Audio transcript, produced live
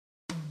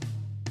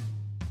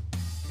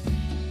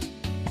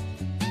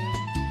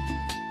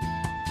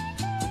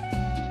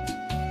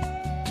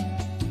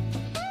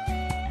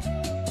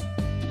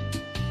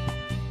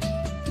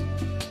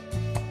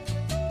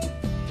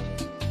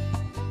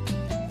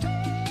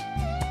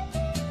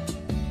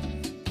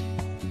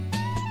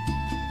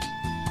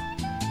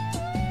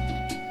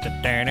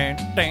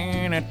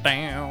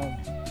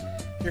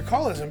Your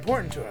call is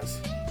important to us.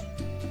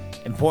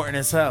 Important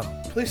as hell.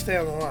 Please stay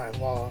on the line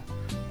while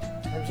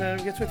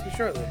Representative gets with you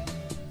shortly.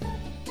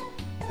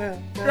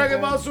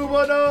 Dragon Ball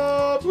Super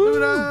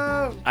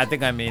Dope! I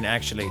think I mean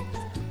actually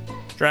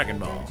Dragon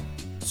Ball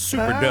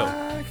Super Dope.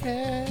 I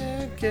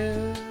can't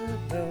get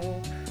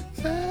no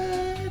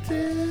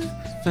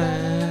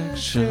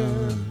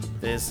Faction.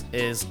 This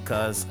is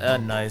cause a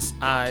nice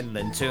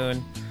island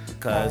tune.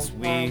 Cause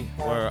we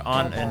were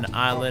on an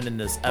island in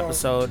this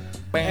episode.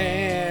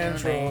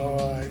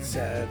 Android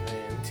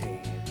 17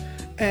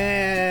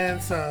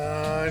 and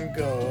Son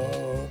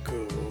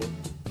Goku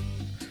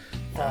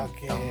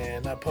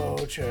fucking the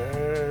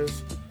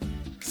poachers.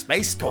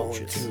 Space Going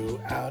poachers.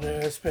 to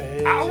outer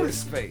space. Outer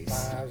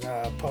space.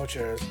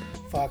 Poachers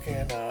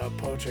fucking the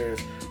poachers.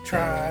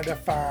 Trying to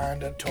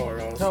find a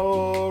Tauros.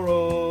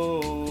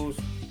 Toros.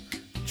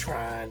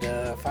 Trying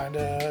to find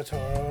a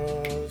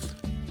Tauros.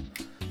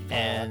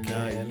 And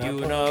Fucking a the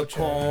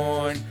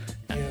unicorn.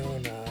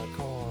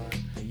 Unicorn.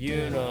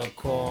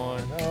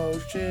 Unicorn. Oh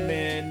shit.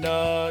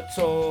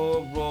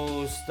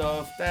 Minotauro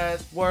stuff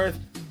that's worth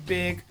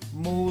big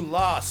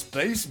moolah.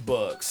 Space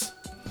bucks.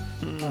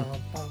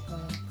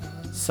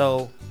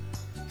 So,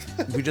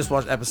 we just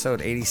watched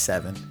episode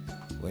 87,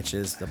 which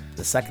is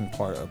the second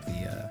part of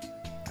the.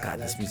 God,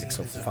 this music's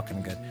so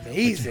fucking good.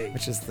 Amazing.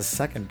 Which is the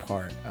second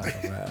part of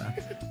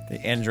the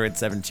Android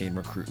 17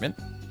 recruitment.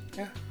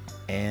 Yeah.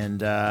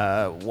 And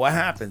what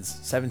happens?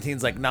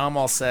 17's like, nah, I'm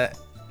all set.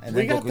 And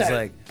We then got Goku's that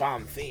like,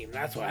 bomb theme.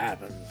 That's what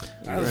happens.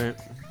 Right.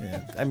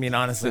 yeah. I mean,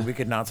 honestly, we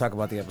could not talk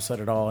about the episode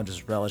at all and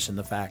just relish in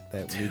the fact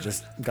that we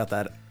just got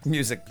that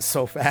music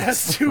so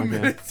fast. That's 2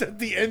 minutes at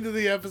the end of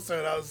the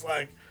episode. I was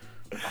like,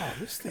 oh,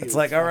 this thing. It's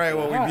like, all right,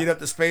 well, we beat up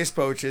the space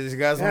poachers. You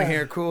guys want Yeah. to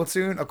hear a cool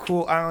tune, a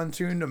cool island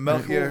tune to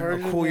melt Cool your,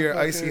 version cool your of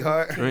icy fucking-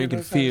 heart? Where you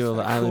can feel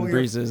the island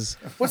breezes.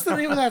 What's the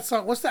name of that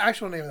song? What's the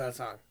actual name of that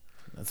song?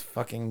 That's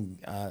fucking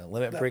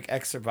Limit Break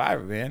X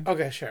Survivor, man.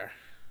 Okay, sure.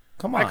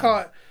 Come on. I call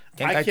it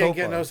Genkai I Can't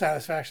Get Toppo. No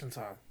Satisfaction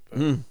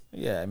song.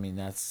 Yeah, I mean,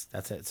 that's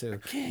it, too.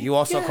 You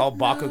also call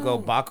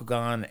Bakugo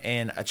Bakugan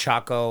and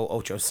Achako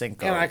Ocho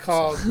Cinco. And I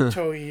call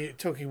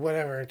Toki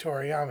whatever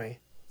Toriyami.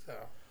 So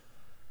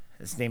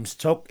His name is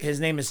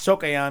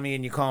Tokayami,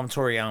 and you call him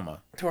Toriyama.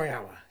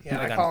 Toriyama. Yeah,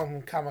 I I got call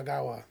him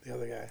Kamagawa, the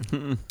other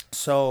guy.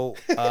 So,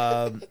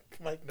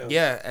 Mike knows.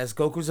 yeah, as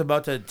Goku's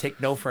about to take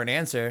no for an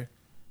answer,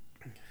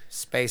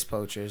 space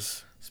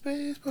poachers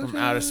Space from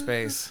outer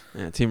space,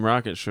 Yeah, Team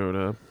Rocket showed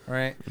up.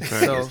 right? Right.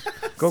 So,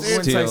 Goku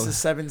Steal entices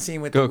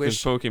 17 with the Goku's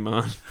wish,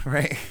 Pokemon.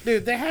 right?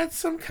 Dude, they had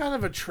some kind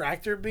of a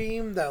tractor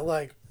beam that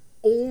like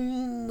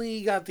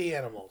only got the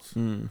animals.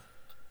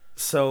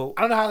 So,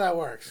 I don't know how that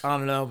works. I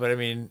don't know, but I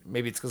mean,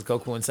 maybe it's because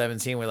Goku and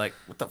 17 were like,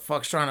 what the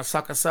fuck's trying to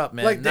suck us up,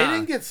 man? Like they Nah.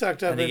 didn't get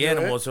sucked up And the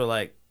into animals it. are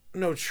like,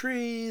 No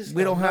trees.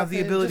 we no don't have the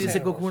nothing, abilities just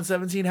that Goku animals.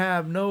 and 17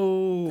 have.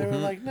 No. They were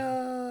like,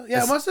 no.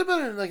 Yeah, it must have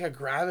been like a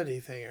gravity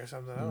thing or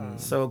something. I don't know.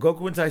 So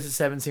Goku entices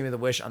 17 with a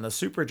wish on the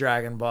Super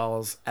Dragon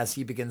Balls as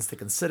he begins to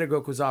consider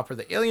Goku's offer.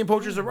 The alien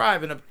poachers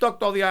arrive and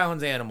abduct all the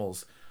island's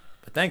animals.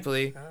 But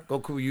thankfully,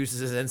 Goku uses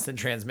his instant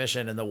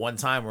transmission in the one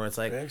time where it's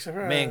like, Big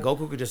surprise. man,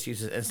 Goku could just use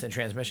his instant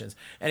transmissions.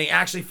 And he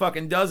actually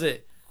fucking does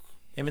it.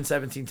 Him and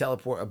 17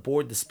 teleport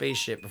aboard the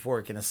spaceship before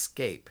it can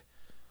escape.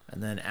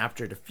 And then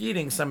after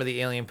defeating some of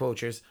the alien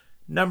poachers,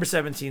 number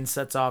 17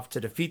 sets off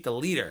to defeat the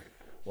leader,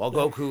 while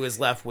Goku is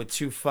left with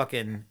two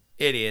fucking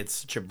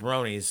idiots,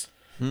 jabronis.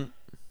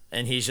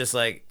 And he's just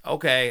like,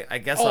 okay, I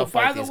guess I'll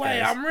fight by the these way,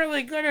 guys. I'm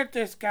really good at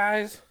this,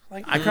 guys.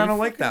 Like I kinda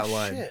like fucking that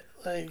line. Shit.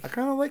 Like, I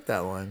kind of like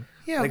that one.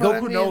 Yeah, like but Goku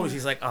I mean- knows.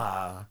 He's like,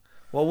 well,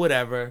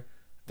 whatever.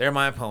 They're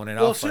my opponent.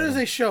 well, I'll as soon fight as them.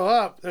 they show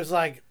up, there's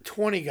like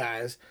 20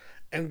 guys,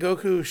 and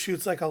Goku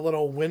shoots like a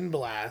little wind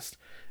blast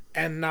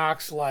and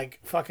knocks like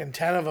fucking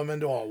 10 of them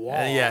into a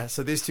wall. Yeah,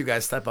 so these two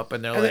guys step up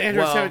and they're And like, then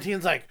Android well,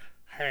 17's like,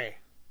 hey,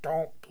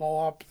 don't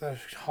blow up the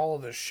hull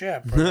of the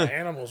ship or the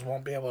animals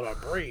won't be able to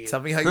breathe. tell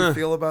me how you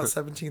feel about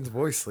 17's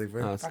voice,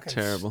 Sleeper. Oh, it's Fucking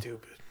terrible.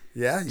 Stupid.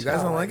 Yeah, you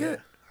guys don't like it?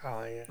 I don't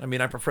like it. I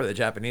mean, I prefer the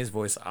Japanese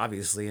voice,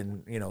 obviously,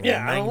 in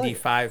Yeah, I don't like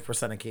it.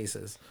 95% of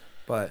cases.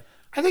 But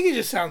I think he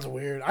just sounds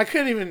weird. I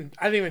didn't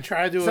even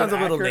try to do Sounds an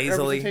a little accurate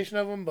nasally. representation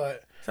of him,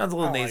 but sounds a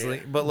little I like nasally.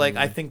 it. But like,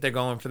 I think they're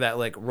going for that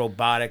like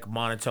robotic,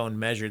 monotone,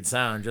 measured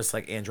sound, just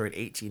like Android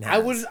 18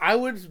 has. I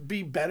would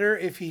be better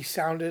if he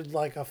sounded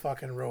like a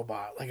fucking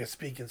robot, like a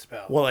speak and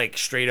spell. Well, like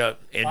straight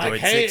up Android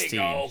like, hey, 16,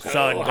 Goku,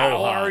 son how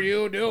Gohan. are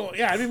you doing?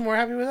 Yeah, I'd be more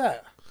happy with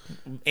that.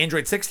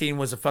 Android 16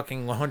 was a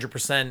fucking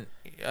 100%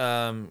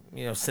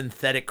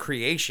 synthetic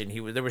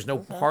creation. There was no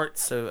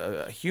parts of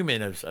a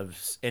human of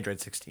Android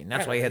 16.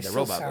 That's why he had the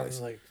robot sounds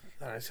voice.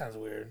 like, it sounds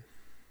weird.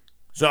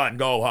 Son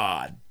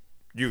Gohan,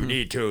 you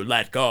need to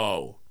let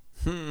go.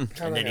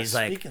 Sounds And then like he's a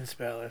like, speak and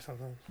spell or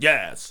something.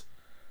 yes,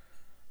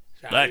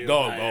 Shall let you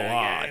go, play a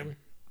Gohan. game?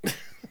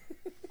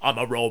 I'm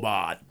a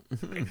robot,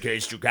 in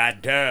case you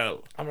can't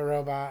tell. I'm a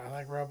robot. I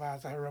like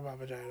robots. I have a robot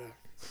vagina.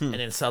 And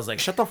then it sounds like,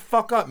 shut the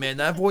fuck up, man.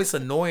 That voice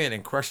annoying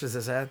and crushes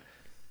his head.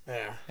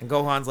 Yeah. And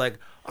Gohan's like,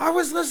 I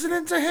was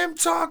listening to him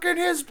talking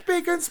his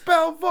speak and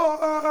spell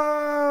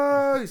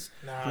voice.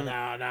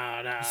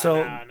 No.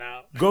 So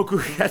no.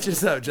 Goku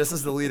catches up just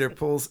as the leader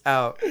pulls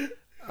out.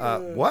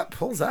 What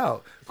pulls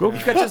out? Goku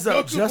catches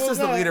up Goku just pulls as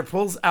the out. leader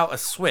pulls out a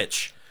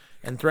switch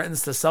and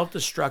threatens to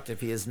self-destruct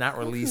if he is not Goku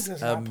released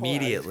does not pull out.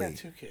 immediately.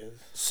 He's got 2 kids.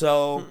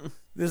 So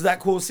there's that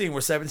cool scene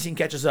where 17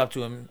 catches up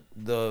to him,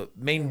 the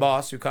main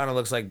boss, who kind of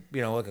looks like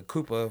like a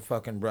Koopa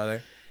fucking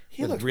brother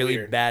He with looks really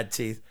weird. bad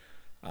teeth.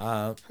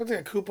 Looks like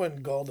a Koopa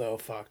and Goldo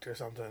fucked or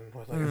something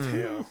with like a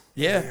tail.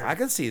 Yeah, I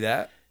can see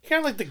that. Kind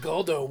of like the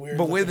Goldo weird.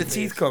 But where the looking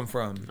teeth face. come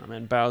from? I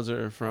mean,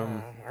 Bowser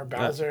from Or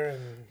Bowser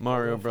and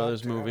Mario Goldo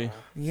Brothers fucked, I don't movie. know.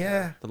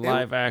 Yeah, The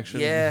live action.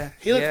 Yeah,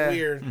 He looked yeah.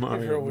 weird. He looked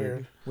Mario real movie.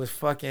 weird. With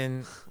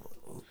fucking.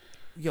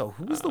 Yo,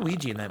 who was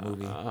Luigi in that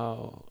movie?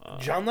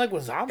 John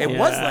Leguizamo. It was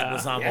like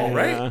Leguizamo, Yeah.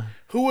 right?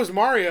 Who was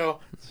Mario?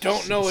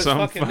 Don't know his Some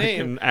fucking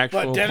name. fucking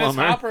actual But Dennis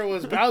plumber. Hopper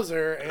was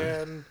Bowser,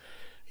 and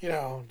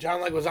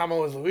John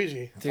Leguizamo was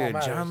Luigi. That's all Dude,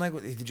 that John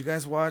matters. Did you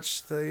guys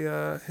watch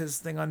the his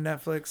thing on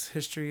Netflix,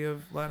 History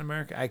of Latin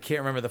America? I can't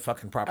remember the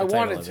fucking proper I title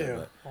wanted of it. to.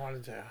 But... I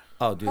wanted to.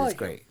 Oh, dude, I it's like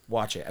great.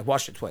 Watch it. I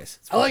watched it twice.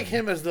 It's I like fucking-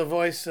 him as the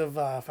voice of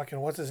fucking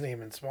what's his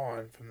name in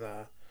Spawn from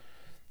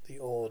the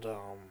old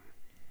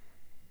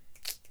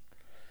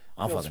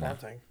I'll the old fucking know.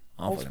 Spawn thing.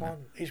 I'll Old fucking know.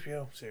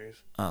 Spawn HBO series.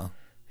 Oh,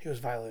 He was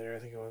Violator, I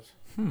think it was.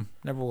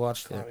 never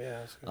watched Oh it. yeah.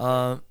 That's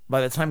good.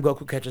 By the time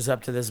Goku catches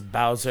up to this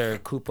Bowser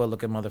Koopa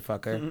looking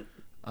motherfucker,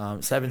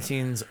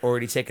 17's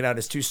already taken out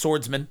his 2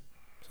 swordsmen.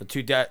 So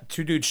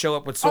two dudes show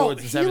up with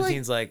swords, and he,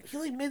 17's like,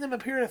 he made them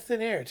appear in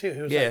thin air too.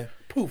 He was Yeah. like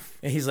poof.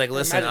 and he's like,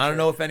 listen, magic I don't trick.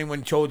 know if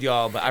anyone told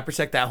y'all, but I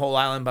protect that whole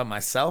island by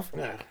myself,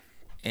 Yeah.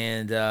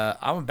 and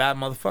I'm a bad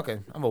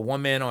motherfucker. I'm a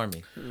one-man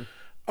army.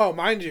 Oh,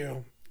 mind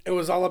you, it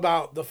was all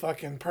about the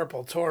fucking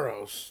purple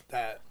toros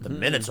that The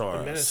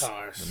Minotaurs.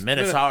 Minotaurs. The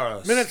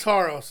Minotaurs.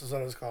 Minotauros is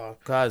what it's called.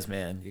 Cause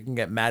man, you can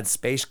get mad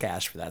space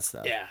cash for that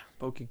stuff. Yeah.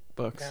 Pokey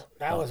Bucks.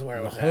 That was where it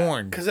the was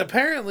horn. Because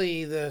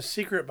apparently the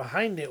secret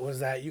behind it was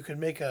that you could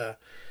make a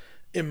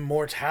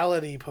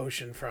immortality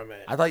potion from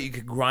it. I thought you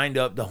could grind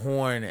up the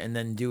horn and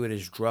then do it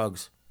as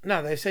drugs.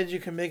 No, they said you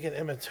can make an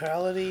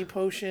immortality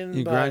potion.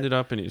 You but grind it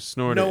up and you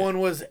snort no it. one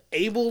was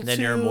able Then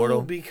to you're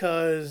immortal?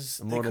 because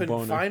Immortal they couldn't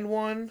boner. find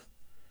one.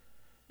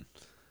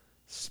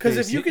 Because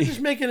if you Spacey. could just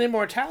make an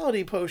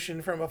immortality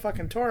potion from a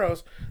fucking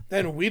Tauros,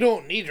 then we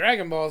don't need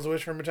Dragon Balls to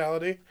wish for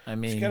immortality. I Just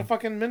mean, get a you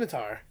fucking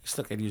Minotaur.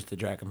 still could use the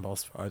Dragon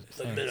Balls for other The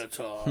things.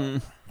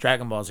 Minotaur.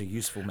 Dragon Balls are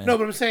useful, man. No,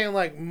 but I'm saying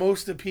like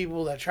most of the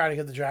people that try to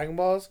get the Dragon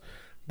Balls,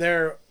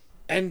 their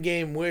end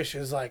game wish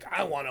is like,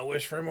 I want to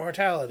wish for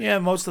immortality. Yeah,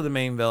 most of the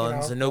main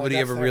villains, know, and nobody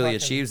like, ever that's their really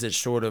fucking- achieves it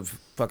short of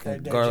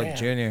fucking their Garlic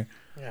jam.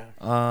 Jr.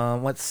 Yeah.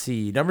 Let's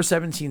see. Number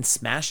 17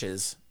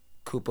 smashes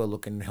Koopa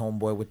looking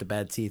homeboy with the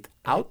bad teeth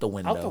out the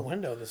window. Out the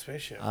window of the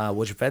spaceship.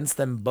 Which vents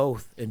them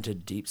both into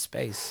deep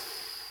space.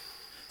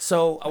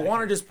 So I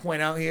want to just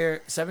point out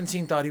here,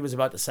 17 thought he was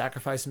about to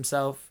sacrifice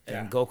himself, and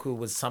Yeah. Goku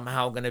was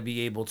somehow going to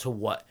be able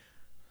to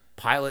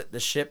pilot the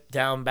ship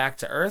down back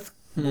to Earth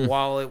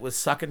while it was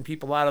sucking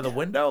people out of the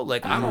window.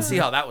 Like I don't see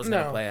how that was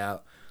going to No. play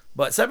out.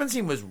 But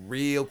 17 was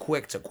real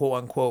quick to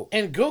quote unquote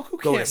And Goku go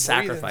can't to breathe in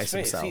sacrifice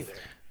space himself. either.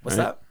 What's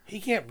Right. that? He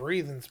can't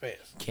breathe in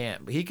space.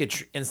 Can't, but he could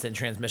instant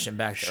transmission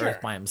back to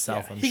Earth by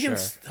himself. Yeah. I'm he sure.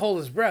 can hold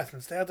his breath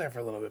and stay out there for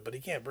a little bit, but he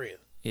can't breathe.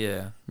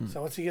 Yeah.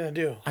 So what's he gonna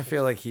do? I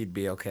feel like he'd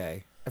be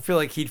okay. I feel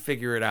like he'd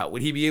figure it out.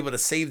 Would he be able to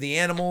save the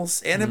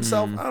animals and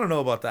himself? I don't know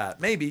about that.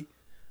 Maybe.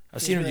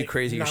 I've seen him do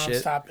crazier shit.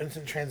 Non-stop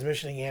instant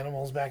transmissioning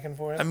animals back and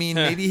forth. I mean,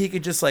 maybe he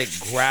could just like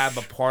grab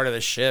a part of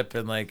the ship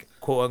and like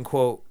quote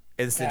unquote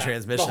instant Yeah,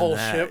 transmission the whole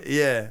that. ship.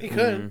 Yeah, he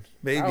could.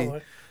 maybe. Probably.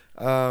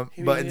 He But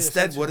would need a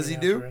instead, what does he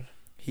sensory do? afterward.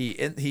 He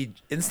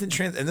instant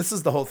and this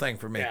is the whole thing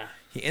for me. Yeah.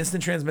 He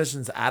instant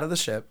transmissions out of the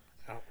ship,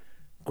 Oh.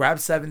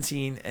 grabs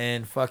 17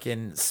 and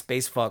fucking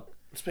space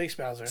Space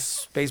Bowser.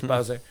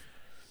 Bowser,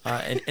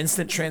 and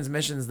instant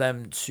transmissions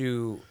them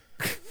to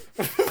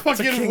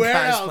Fucking King where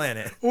Kai's else?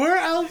 planet. Where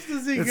else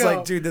does he It's go?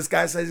 like, dude, this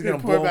guy says he's Good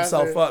gonna poor blow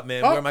himself bastard. up,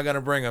 man. Oh. Where am I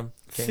gonna bring him?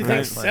 he King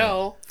thinks Kai's planet.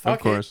 sell. Fuck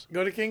course. it.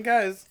 Go to King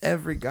Kai's.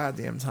 Every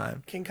goddamn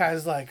time, King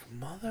Kai's like,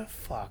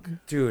 motherfucker.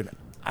 dude.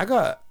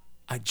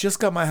 I just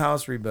got my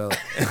house rebuilt.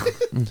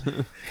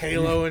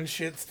 Halo and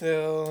shit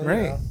still. you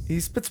Right. know. He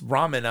spits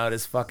ramen out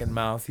his fucking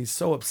mouth. He's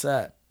so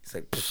upset. He's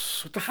like,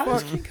 "Pfft, what the How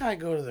fuck? does King Kai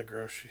go to the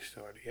grocery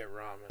store to get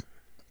ramen?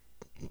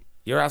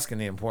 You're asking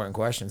the important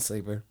question,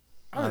 sleeper.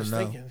 I was don't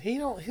know. thinking he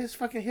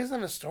doesn't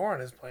have a store on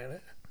his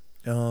planet.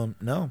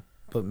 No.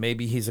 But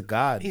maybe he's a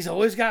god. He's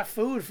always got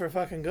food for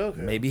fucking Goku.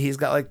 Maybe he's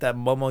got like that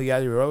Momo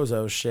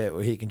Yajirozo shit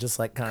where he can just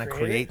like kind of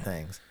Create create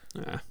things.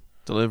 Yeah.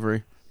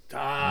 Delivery.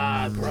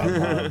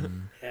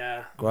 Grubhub.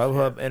 Yeah.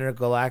 Grubhub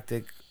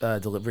intergalactic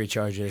delivery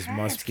charges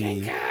must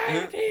be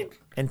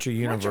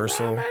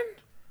inter-universal.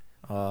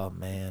 Oh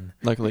man,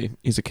 Luckily,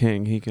 he's a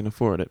king. He can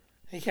afford it.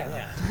 He can,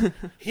 yeah.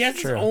 He has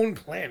his True. own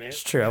planet.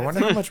 it's true. I wonder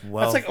how much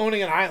wealth. That's like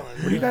owning an island.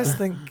 What do you guys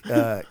think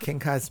King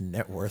Kai's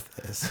net worth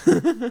is?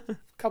 A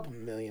couple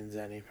million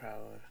zenny,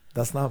 probably.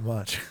 That's not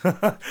much.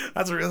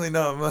 That's really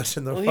not much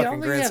in the Well, he fucking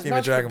don't think he grand has scheme of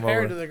much Dragon Ball.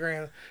 compared to the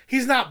grand.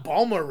 He's not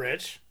Bulma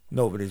rich.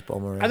 Nobody's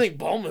Bulma rich. I think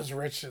Bulma's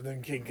richer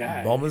than King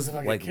Kai. Bulma's He's a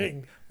fucking like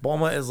king.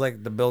 Bulma is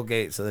like the Bill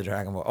Gates of the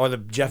Dragon Ball, or the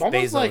Jeff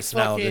Bulma's like Bezos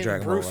now of the fucking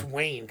Dragon Bruce Ball.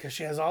 Wayne because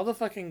she has all the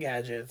fucking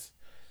gadgets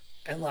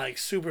and like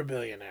super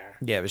billionaire.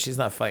 Yeah, but she's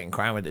not fighting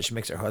crime with it. She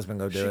makes her husband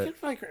go do it.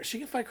 She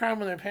can fight crime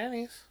with her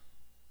panties.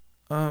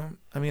 I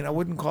mean, I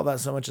wouldn't call that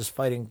so much as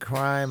fighting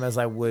crime as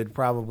I would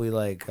probably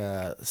like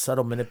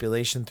subtle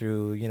manipulation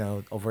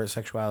through, overt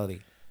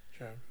sexuality.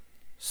 Sure.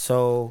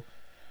 So,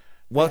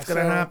 what's Yeah,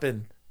 gonna so-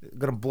 happen?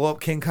 Gonna blow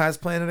up King Kai's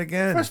planet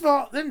again? First of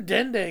all, then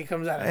Dende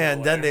comes out of And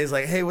nowhere. Dende's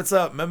like, "Hey, what's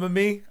up? Remember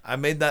me? I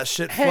made that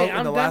shit Hey, float in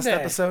I'm the last Dende.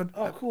 episode.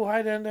 Oh, cool.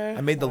 Hi, Dende.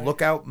 I made the Like,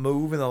 lookout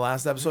move in the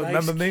last episode. nice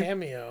Remember me?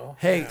 cameo.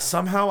 Hey, Yeah.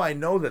 somehow I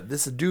know that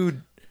this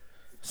dude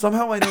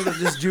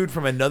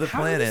from another How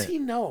planet does he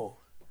know?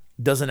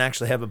 doesn't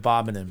actually have a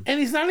bob in him. And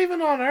he's not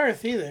even on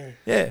Earth either.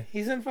 Yeah.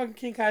 He's in fucking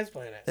King Kai's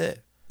planet. Yeah.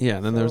 Yeah,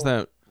 and then there's So-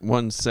 that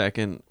 1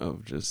 second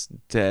of just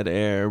dead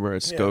air where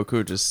it's Yeah.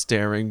 Goku just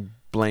staring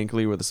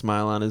blankly with a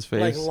smile on his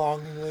Like face.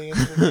 longingly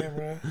into the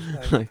camera.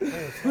 Like,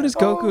 hey, what is Oh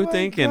Goku my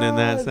thinking in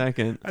that God.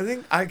 second?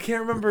 I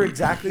can't remember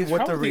exactly He's what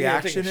the probably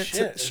gonna take reaction a it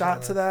shit,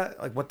 shot isn't to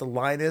that, like what the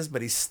line is,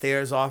 but he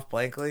stares off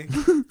blankly,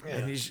 Yeah.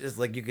 and he's just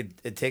like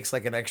it takes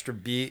like an extra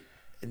beat,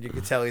 and you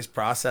can tell he's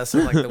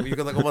processing, like you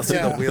can like almost see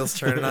the Yeah. wheels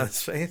turning on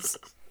his face.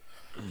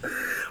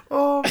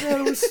 Oh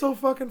man, it was so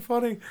fucking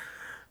funny.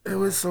 It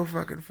was so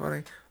fucking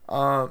funny.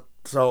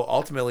 So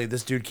ultimately,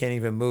 this dude can't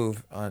even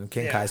move on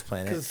King Kai's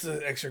planet. Because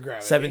it's extra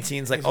gravity.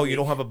 17's like, He's oh, you weak.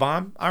 don't have a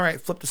bomb? All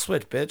right, flip the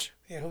switch, bitch.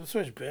 Yeah, flip the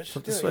switch, bitch.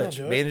 Flip the Do it. You don't switch.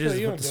 do it. Manages Do it.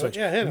 to You flip the don't do it. switch.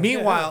 Yeah, hit him.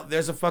 Meanwhile,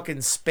 there's a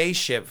fucking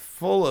spaceship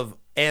full of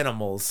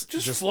animals.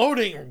 just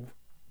floating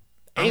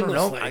I don't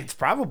know. aimlessly. It's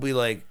probably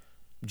like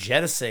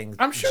jettisoning.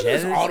 I'm sure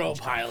there's jetters-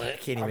 autopilot I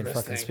can't on even this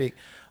fucking thing. speak.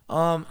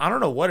 I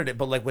don't know what it is,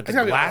 but like with It's the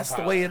gotta be glass, the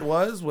autopilot. way it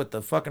was with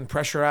the fucking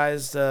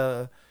pressurized,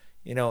 Yeah,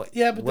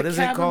 but what the is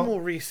it cabin called?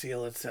 will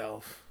reseal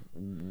itself.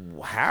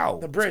 How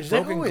The bridge, It's they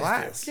broken always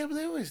glass. do. Yeah, but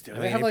they always do. I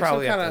they mean, have you like some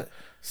probably have kind of to-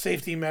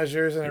 safety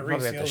measures, and You it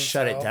probably reseals have to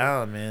shut it itself,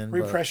 down, man.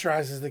 but-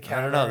 repressurizes the I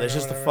cabin. don't know. There's or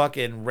just a whatever.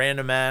 fucking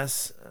random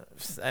ass.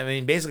 I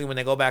mean, basically, when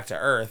they go back to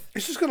Earth,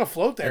 It's just gonna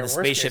float there. and the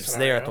worst case spaceship's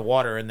there at the scenario.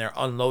 water, and they're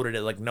unloaded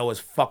at like Noah's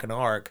fucking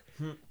Ark.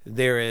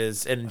 There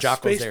is, and Jocko's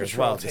Space there as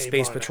Patrol well. The tape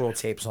Space on Patrol it.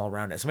 tapes all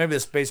around it. So maybe the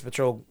Space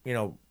Patrol,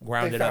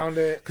 grounded They up. found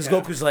it, Because yeah.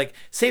 Goku's like,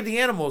 save the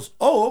animals.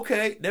 Oh,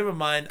 okay, never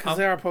mind. Because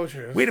they are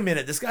poachers. Wait a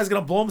minute, this guy's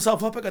gonna blow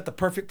himself up. I got the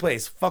perfect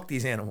place. Fuck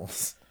these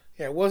animals.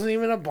 Yeah, it wasn't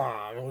even a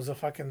bomb. It was a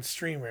fucking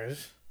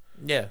streamers.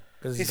 Yeah,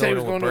 because He said he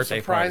was going to a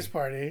surprise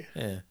party.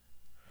 Yeah,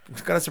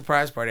 he's got a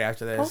surprise party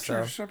after this.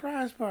 Poacher So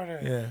surprise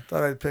party. yeah,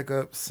 thought I'd pick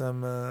up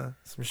some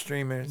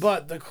streamers.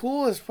 But the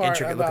coolest part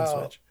Intricate looking about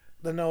switch.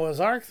 the Noah's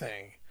Ark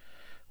thing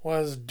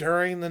was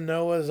during the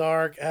Noah's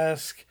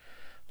Ark-esque,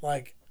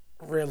 like,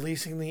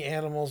 releasing the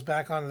animals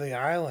back onto the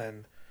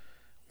island,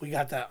 we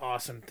got that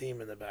awesome theme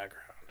in the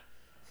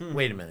background.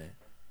 Wait a minute,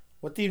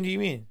 what theme do you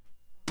mean?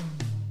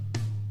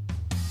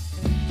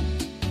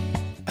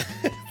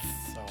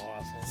 So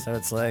awesome. So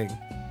it's like,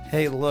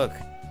 hey, look,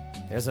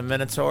 there's a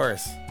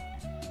Minotaurus.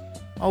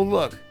 Oh,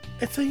 look,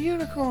 It's a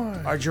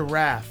unicorn. our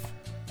giraffe.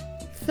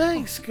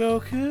 Thanks,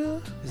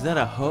 Goku. Is that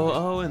a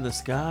ho-oh in the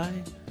sky?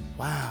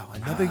 Wow,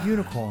 another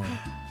unicorn.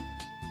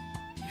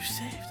 You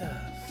saved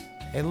us.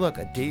 Hey, look,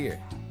 a deer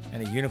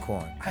and a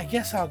unicorn. I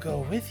guess I'll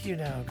go with you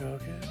now,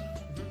 Goku.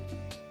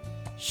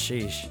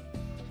 Sheesh.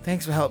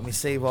 Thanks for helping me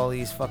save all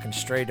these fucking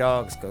stray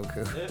dogs,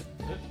 Goku.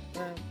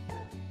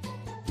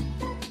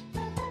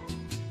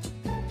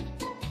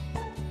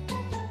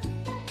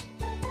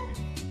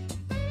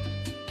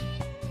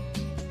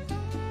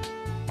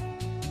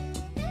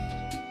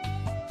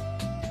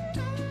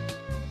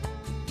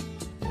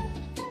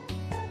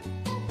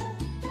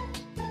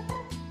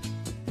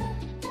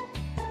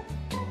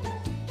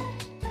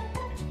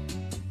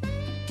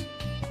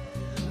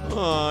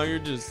 Oh, you're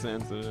just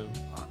sensitive.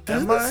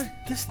 Am I?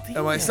 This theme,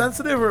 Am I man.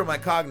 sensitive or am I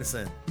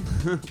cognizant?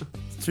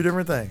 It's two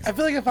different things. I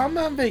feel like if I'm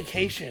on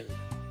vacation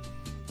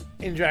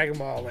in Dragon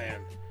Ball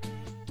Land,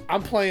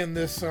 I'm playing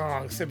this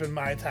song, sipping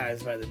Mai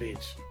Tais by the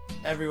beach.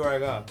 Everywhere I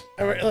go.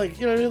 Like,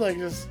 you know what I mean? Like,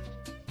 just...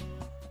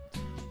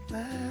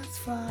 Let's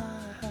fly.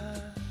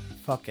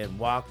 Fucking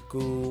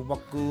Waku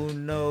Waku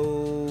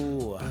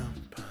no.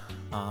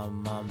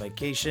 I'm on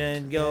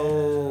vacation,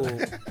 yo.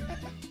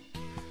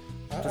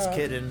 Just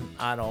kidding.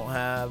 I don't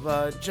have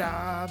a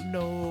job,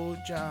 no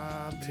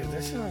job. Dude, no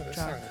this song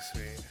job. is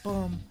sweet.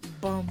 Bum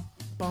bum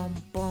bum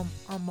bum.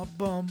 I'm a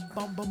bum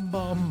bum bum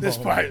bum. This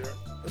bum. part,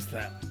 what's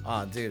that?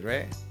 Oh, dude,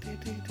 right?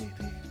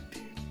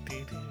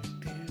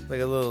 Like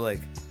a little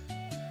like.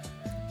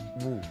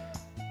 Ooh.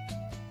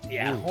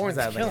 Yeah, Ooh, horns is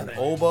that like killing an it.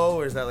 oboe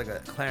or is that like a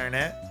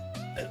clarinet?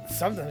 It's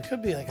something. It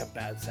could be like a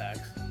bad sax.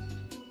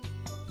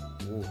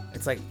 Ooh.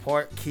 It's like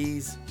part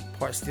keys,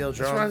 part steel This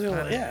drum. reminds me of,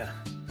 kinda. yeah.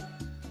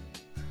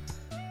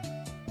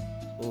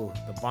 Ooh,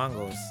 the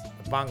bongos.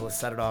 The bongos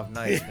set it off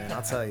nice, man.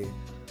 I'll tell you.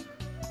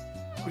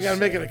 We gotta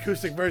make an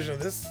acoustic version of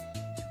this.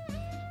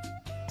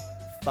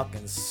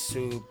 fucking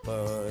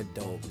super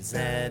dope.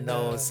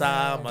 Zeno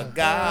Sama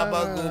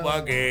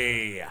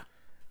Gabagubagi.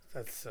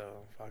 That's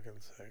so fucking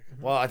sick.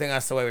 Well, I think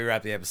that's the way we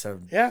wrap the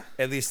episode. Yeah.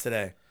 At least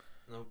today.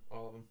 Nope,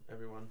 all of them,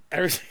 everyone.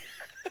 Everything.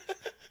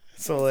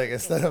 So, like,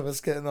 instead of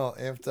us getting all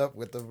amped up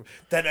with the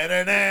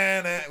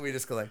da-da-da-da-da, we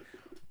just go like,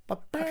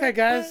 Okay,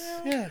 guys.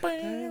 Yeah.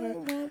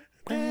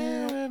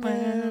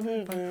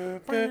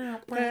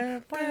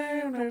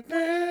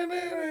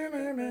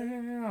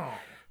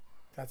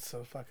 That's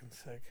so fucking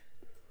sick.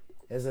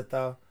 Is it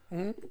though?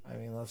 Mhm. I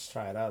mean, let's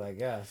try it out, I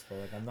guess. But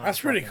like, I'm not.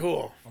 That's pretty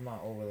cool. I'm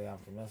not overly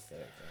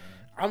optimistic.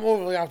 I'm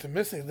overly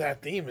optimistic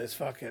that theme is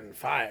fucking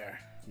fire.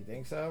 You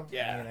think so?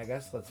 Yeah. I mean, I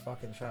guess let's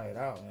fucking try it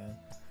out, man.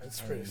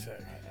 It's pretty sick.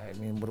 I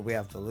mean, what do we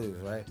have to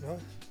lose, right? No?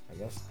 I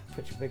guess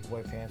put your big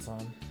boy pants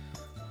on.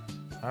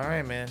 All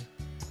right, man.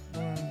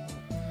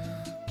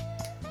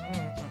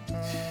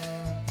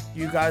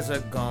 You guys are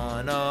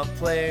gonna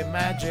play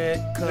Magic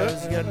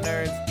cause your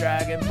nerds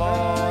Dragon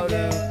Ball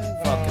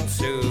fucking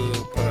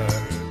super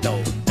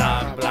dope.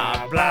 Blah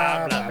blah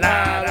blah blah blah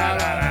blah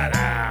blah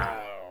blah.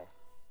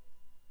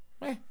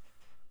 Meh.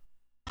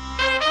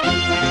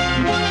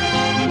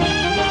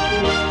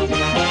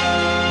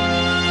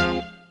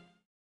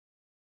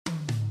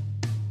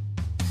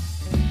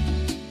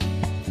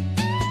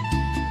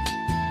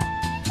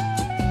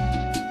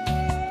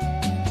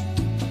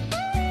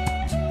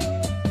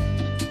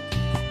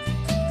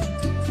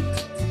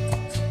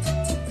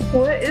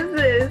 What is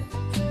this?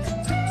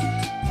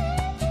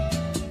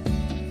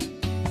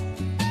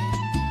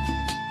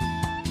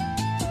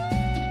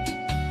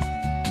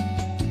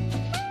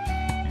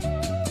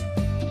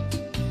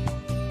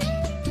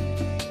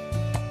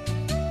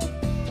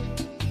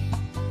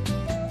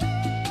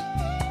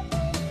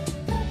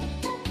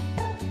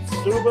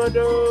 Super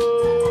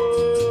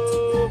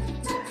dope.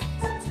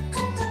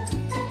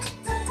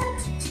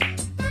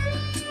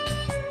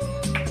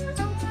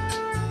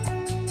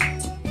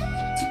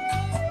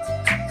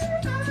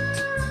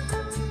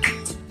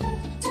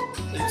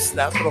 You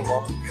snap it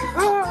along.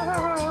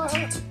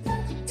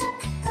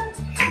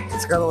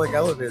 It's kind of like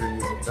elevator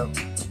music, though.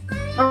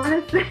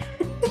 Honestly.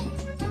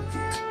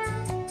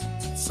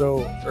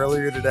 So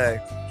earlier today,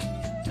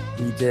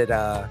 we did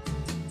the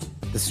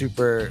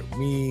super,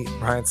 me,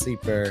 Brian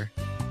Sleeper,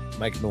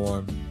 Mike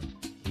Norm.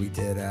 We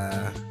did,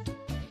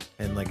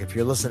 and like if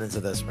you're listening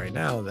to this right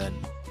now, then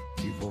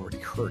you've already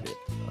heard it.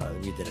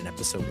 We did an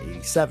episode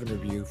 87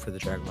 review for the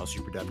Dragon Ball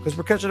Super Dub because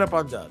we're catching up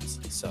on dubs.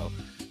 So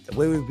the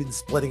way we've been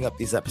splitting up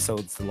these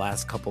episodes the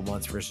last couple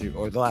months or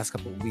the last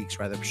couple of weeks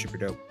rather for Super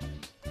Dope,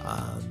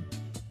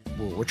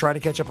 we're trying to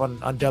catch up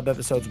on dub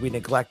episodes we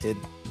neglected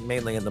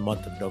mainly in the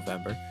month of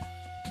November.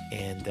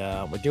 And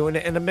we're doing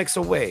it in a mix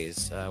of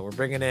ways. We're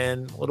bringing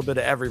in a little bit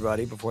of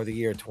everybody before the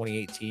year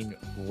 2018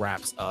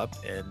 wraps up.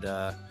 And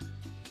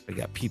we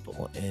got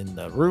people in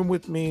the room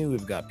with me.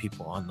 We've got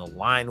people on the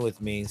line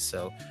with me.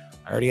 So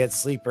I already had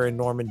Sleeper and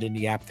Norman didn't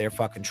yap their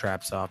fucking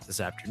traps off this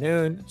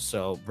afternoon.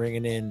 So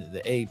bringing in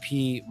the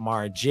AP,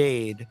 Mara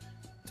Jade,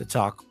 to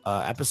talk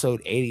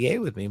episode 88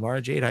 with me. Mara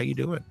Jade, how you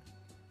doing?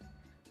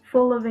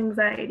 Full of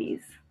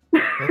anxieties.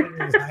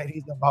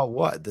 Anxieties about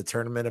what? The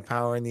Tournament of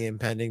Power and the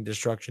impending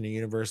destruction of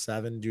Universe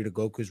 7 due to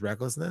Goku's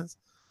recklessness?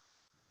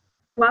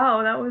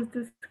 Wow, that was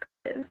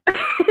descriptive.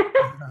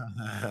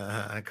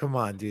 Come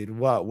on, dude.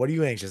 What are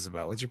you anxious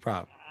about? What's your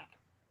problem?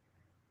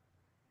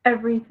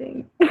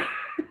 Everything.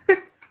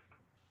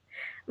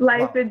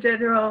 Life in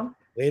general.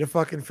 Way to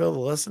fucking fill the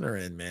listener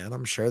in, man.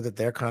 I'm sure that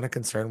they're kind of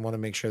concerned, want to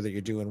make sure that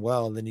you're doing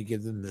well, and then you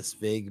give them this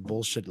vague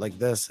bullshit like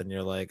this, and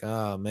you're like,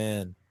 oh,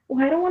 man.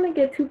 Well, I don't want to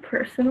get too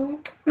personal.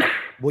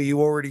 Well, you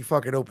already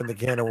fucking opened the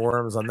can of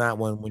worms on that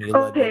one when you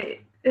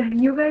Okay,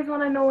 you guys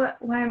want to know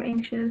why I'm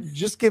anxious?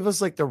 Just give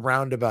us like the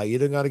roundabout. You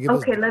don't got to give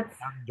us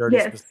dirty.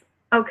 Yes. Specific.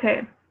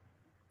 Okay.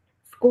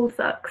 School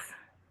sucks.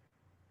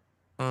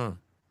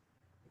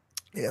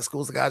 Yeah,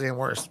 school's the goddamn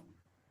worst.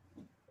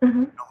 Mm-hmm.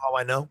 You know how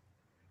I know?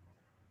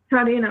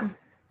 How do you know?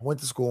 I went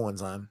to school one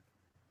time,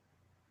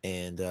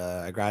 and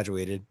I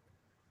graduated,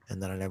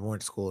 and then I never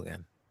went to school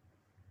again.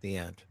 The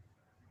end.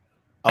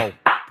 Oh,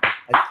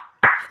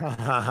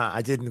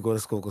 I didn't go to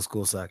school because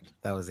school sucked.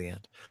 That was the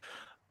end.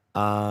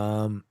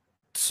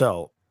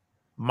 So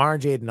Mara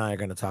Jade and I are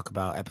going to talk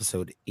about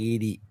episode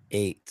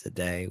 88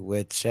 today,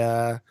 which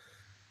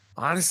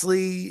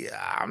honestly,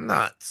 I'm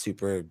not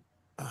super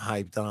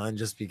hyped on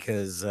just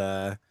because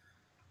a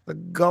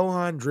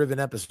Gohan-driven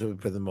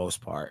episode for the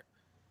most part.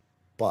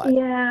 But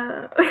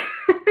yeah,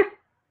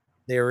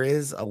 there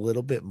is a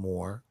little bit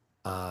more.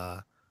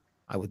 I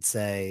would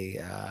say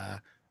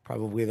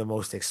probably the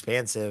most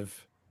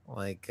expansive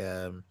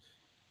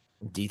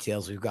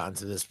details we've gotten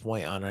to this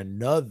point on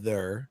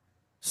another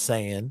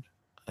Saiyan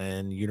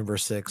and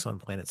Universe 6 on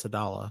planet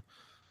Sadala.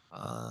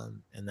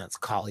 And that's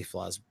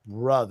Caulifla's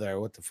brother.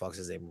 What the fuck's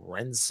his name?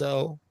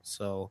 Renzo.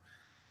 So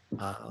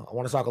I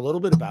want to talk a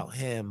little bit about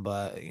him,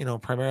 but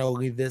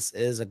primarily this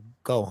is a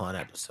Gohan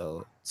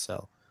episode.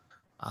 So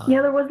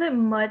yeah, there wasn't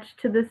much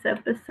to this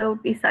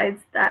episode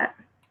besides that.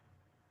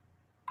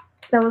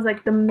 That was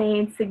like the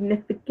main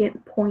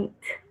significant point.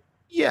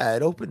 Yeah,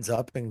 it opens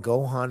up and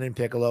Gohan and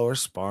Piccolo are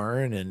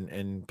sparring,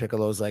 and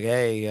Piccolo's like,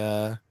 "Hey,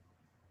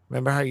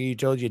 remember how you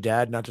told your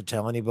dad not to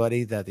tell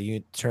anybody that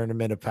the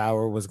tournament of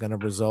power was going to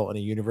result in a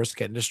universe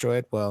getting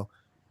destroyed? Well,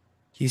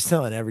 he's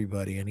telling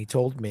everybody, and he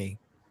told me,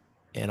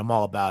 and I'm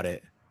all about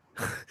it.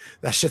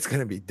 That shit's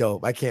gonna be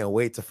dope. I can't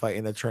wait to fight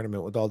in a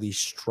tournament with all these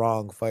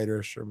strong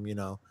fighters from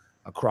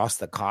across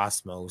the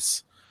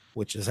cosmos,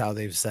 which is how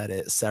they've said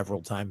it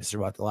several times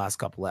throughout the last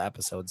couple of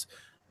episodes.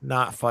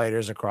 Not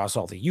fighters across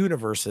all the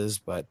universes,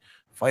 but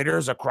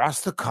fighters across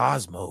the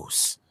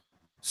cosmos.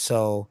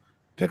 So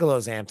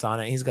Piccolo's amped on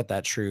it. He's got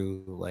that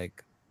true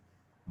like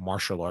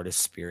martial artist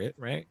spirit,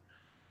 right?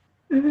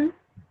 Hmm.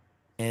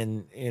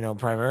 And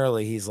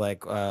primarily he's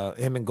like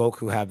him and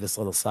Goku have this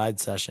little side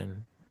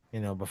session,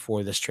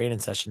 before this training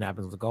session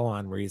happens with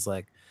Gohan, where he's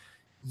like,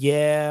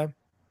 yeah,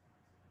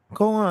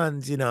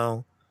 Gohan's,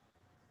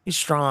 he's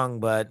strong,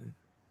 but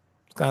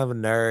he's kind of a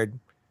nerd.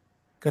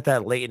 Got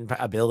that latent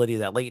ability,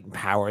 that latent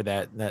power,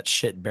 that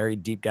shit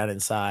buried deep down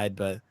inside,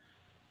 but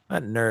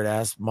that nerd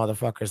ass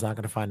motherfucker's not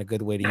gonna find a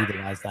good way to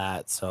utilize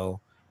that.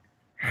 So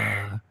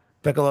uh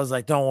Piccolo's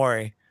like, don't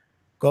worry,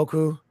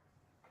 Goku,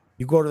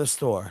 you go to the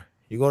store.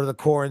 You go to the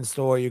corn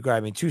store, you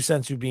grab me 2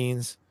 sensu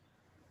beans,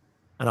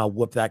 and I'll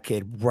whip that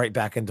kid right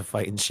back into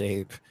fighting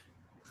shape.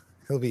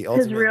 He'll be His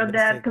ultimate real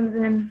dad mystic, comes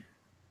in.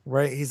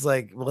 right? He's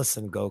like,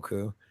 listen,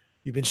 Goku,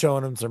 you've been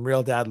showing him some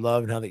real dad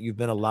love now that you've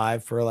been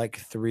alive for like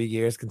 3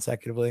 years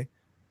consecutively.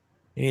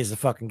 He needs to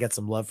fucking get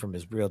some love from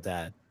his real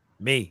dad.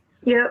 Me.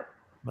 Yep.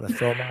 I'm gonna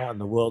throw him out in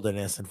the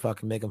wilderness and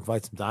fucking make him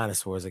fight some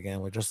dinosaurs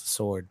again with just a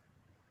sword.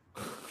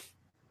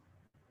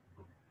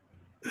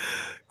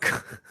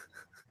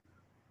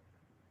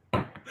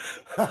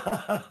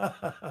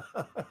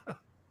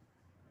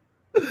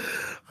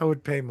 I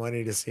would pay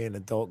money to see an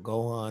adult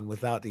Gohan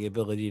without the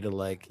ability to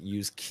like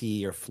use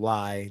ki or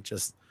fly,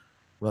 just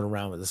run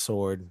around with a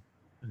sword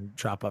and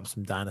chop up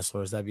some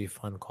dinosaurs. That'd be a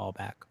fun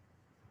callback.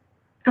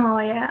 Oh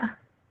yeah.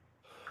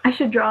 I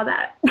should draw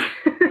that.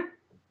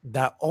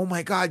 That oh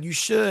my god, you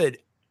should.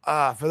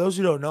 For those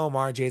who don't know,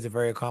 Marjay is a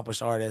very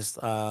accomplished artist.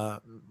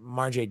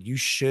 Marjay, you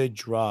should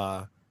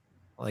draw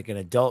like an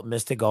adult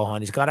Mystic Gohan.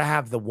 He's got to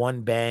have the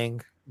one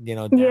bang, down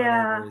over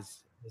Yeah.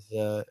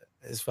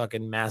 his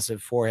fucking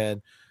massive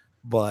forehead,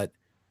 but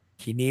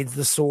he needs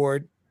the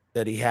sword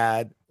that he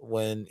had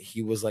when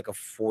he was like a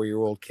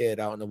 4-year-old kid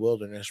out in the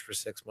wilderness for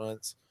 6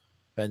 months,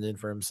 fending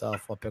for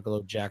himself while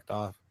Piccolo jacked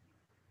off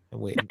and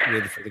waited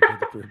for the kid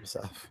to prove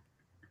himself.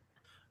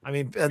 I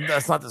mean, and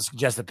that's not to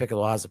suggest that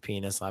Piccolo has a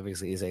penis.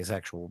 Obviously, he's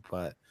asexual,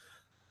 but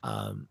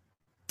um,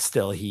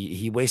 still,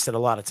 he wasted a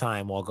lot of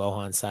time while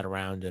Gohan sat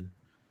around and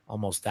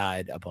almost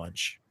died a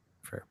bunch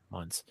for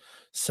months.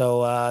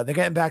 So they're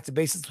getting back to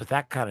basics with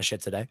that kind of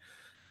shit today.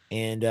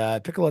 And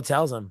Piccolo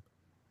tells him,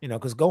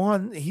 because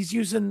Gohan, he's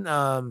using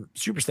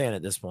Super Saiyan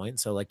at this point.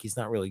 So like he's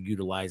not really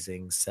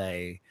utilizing,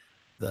 say,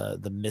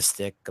 the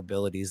mystic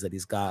abilities that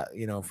he's got,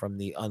 from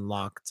the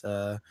unlocked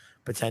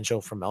potential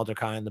from Elder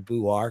Kai and the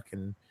Buu arc.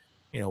 And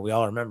we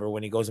all remember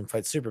when he goes and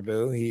fights Super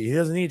Buu, he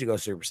doesn't need to go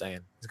Super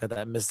Saiyan. He's got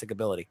that mystic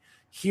ability.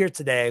 Here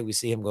today, we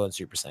see him going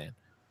Super Saiyan.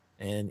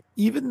 And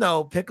even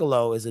though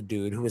Piccolo is a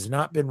dude who has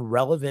not been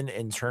relevant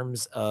in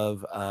terms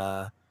of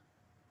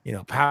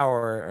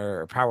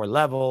power or power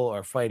level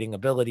or fighting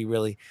ability,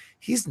 really,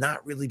 he's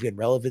not really been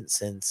relevant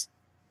since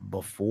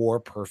before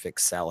Perfect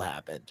Cell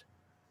happened.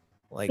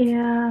 Like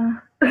Yeah.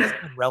 he's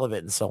been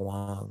relevant in so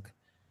long.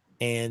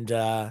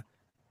 And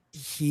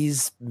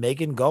he's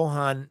making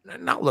Gohan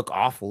not look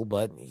awful,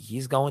 but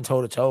he's going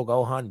toe to toe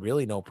Gohan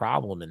really no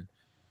problem and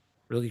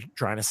really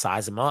trying to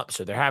size him up.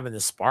 So they're having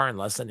this sparring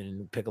lesson,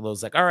 and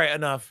Piccolo's like, all right,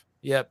 enough.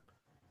 Yep.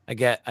 I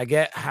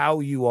get how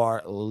you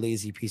are a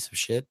lazy piece of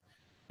shit,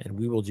 and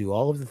we will do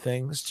all of the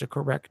things to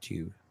correct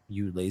you,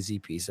 you lazy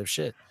piece of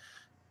shit.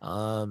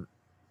 So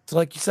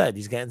like you said,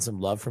 he's getting some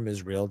love from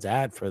his real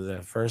dad for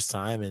the first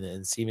time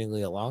in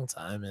seemingly a long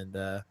time, and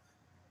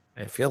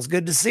it feels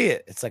good to see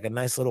it. It's like a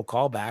nice little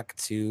callback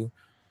to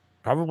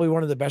probably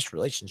one of the best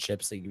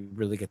relationships that you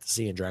really get to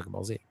see in Dragon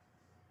Ball Z.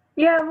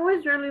 Yeah, I've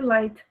always really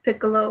liked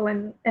Piccolo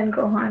and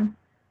Gohan.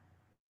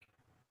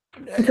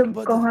 Until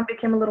But Gohan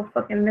became a little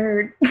fucking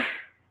nerd.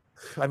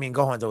 I mean,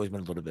 Gohan's always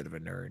been a little bit of a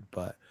nerd,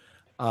 but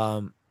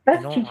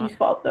That's Chi-Chi's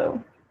fault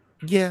though.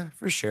 yeah,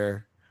 for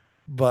sure.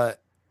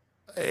 But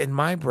in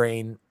my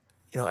brain,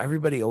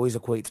 everybody always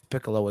equates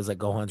Piccolo as like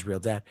Gohan's real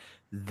dad.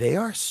 They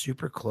are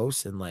super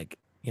close in like,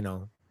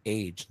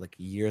 age, like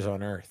years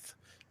on Earth.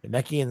 The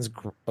Namekians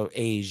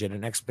age at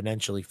an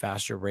exponentially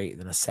faster rate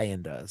than a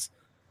Saiyan does.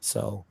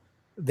 So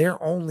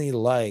they're only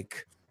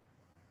like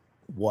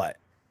what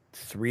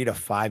 3 to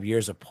 5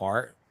 years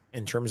apart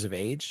in terms of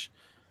age.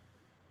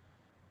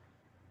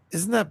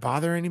 Doesn't that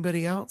bother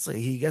anybody else? Like,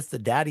 he gets the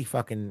daddy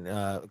fucking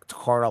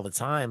card all the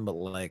time, but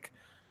like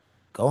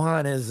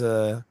Gohan is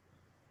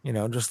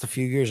just a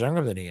few years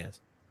younger than he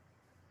is.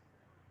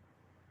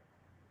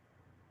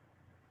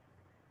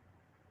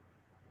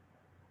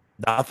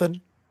 Nothing.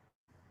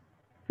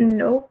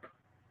 Nope.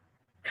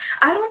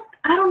 I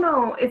don't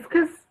know. It's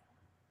because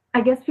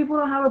I guess people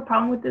don't have a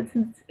problem with it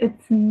since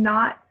it's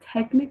not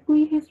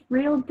technically his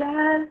real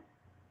dad,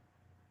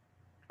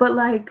 but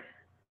like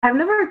I've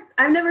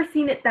never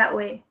seen it that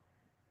way.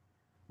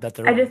 That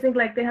I just think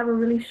like they have a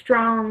really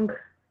strong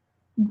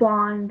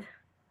bond.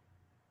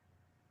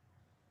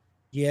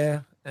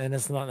 yeah, and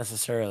it's not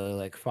necessarily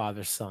like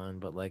father son,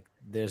 but like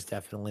there's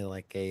definitely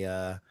like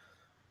a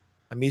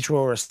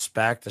mutual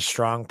respect, a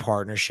strong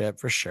partnership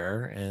for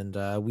sure,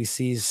 and we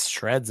see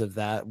shreds of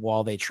that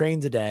while they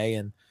train today.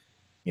 And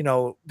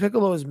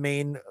Piccolo's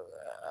main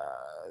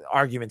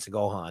argument to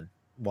Gohan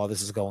while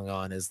this is going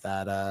on is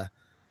that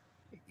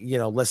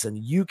listen,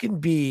 you can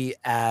be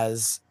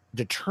as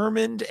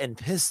determined and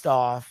pissed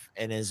off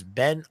and as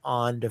bent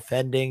on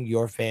defending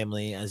your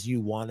family as you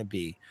want to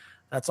be.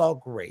 That's all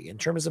great. In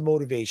terms of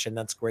motivation,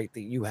 that's great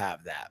that you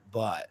have that.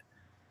 But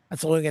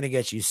that's only going to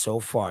get you so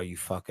far, you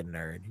fucking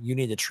nerd. You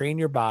need to train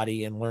your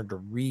body and learn to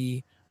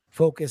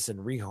refocus and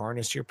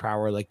reharness your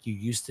power like you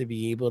used to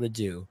be able to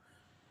do,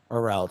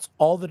 or else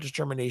all the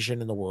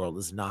determination in the world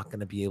is not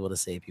going to be able to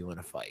save you in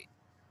a fight.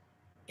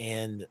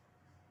 And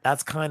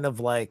that's kind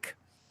of like,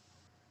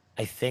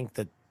 I think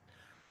that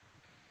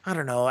I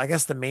don't know. I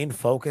guess the main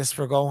focus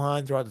for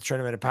Gohan throughout the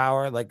Tournament of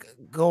Power, like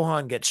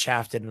Gohan gets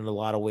shafted in a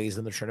lot of ways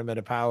in the Tournament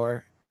of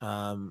Power.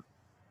 Of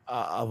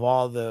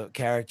all the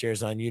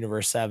characters on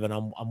Universe 7,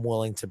 I'm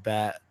willing to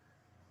bet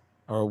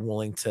or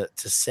willing to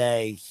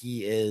say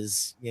he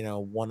is,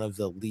 one of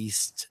the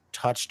least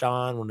touched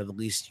on, one of the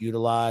least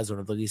utilized, one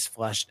of the least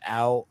fleshed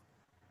out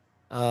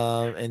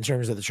in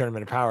terms of the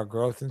Tournament of Power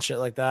growth and shit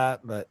like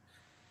that. But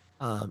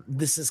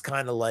this is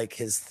kind of like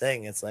his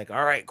thing. It's like,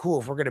 all right,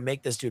 cool. If we're gonna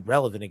make this dude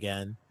relevant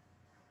again,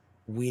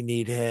 we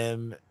need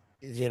him,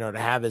 to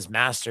have his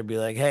master be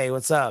like, hey,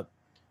 what's up?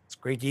 It's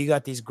great that you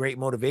got these great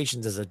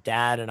motivations as a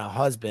dad and a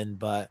husband,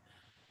 but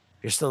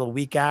you're still a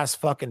weak ass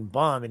fucking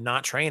bum and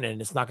not training.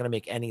 It's not going to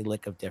make any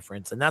lick of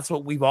difference. And that's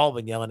what we've all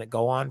been yelling at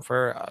Go on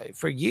for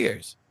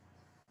years.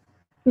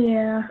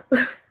 Yeah.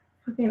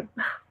 Fucking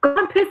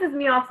God pisses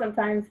me off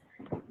sometimes.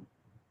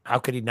 How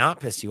could he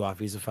not piss you off?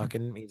 He's a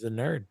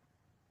nerd.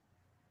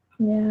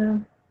 Yeah.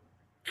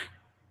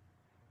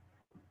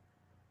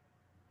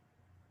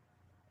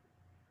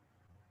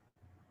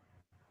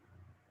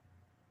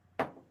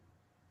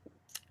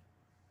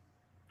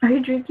 Are you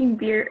drinking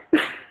beer?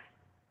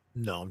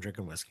 No, I'm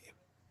drinking whiskey.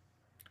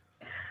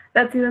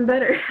 That's even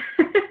better.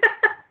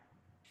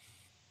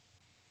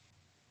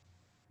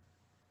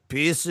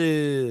 Peace.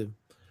 Let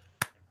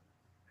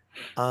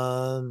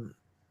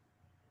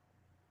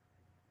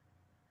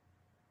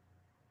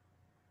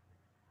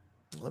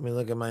me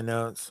look at my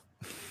notes.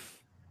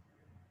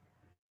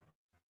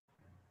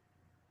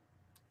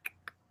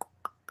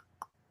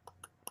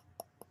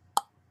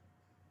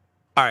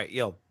 All right,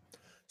 yo.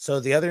 So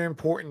the other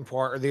important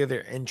part, or the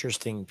other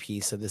interesting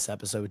piece of this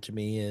episode to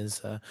me is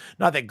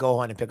not that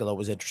Gohan and Piccolo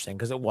was interesting,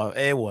 because it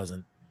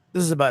wasn't.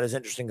 This is about as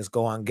interesting as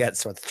Gohan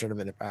gets with the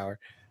Tournament of Power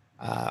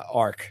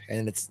arc,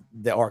 and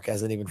the arc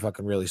hasn't even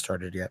fucking really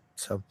started yet.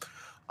 So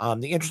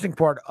the interesting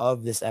part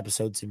of this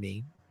episode to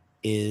me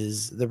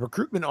is the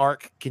recruitment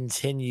arc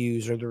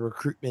continues, or the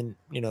recruitment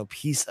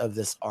piece of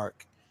this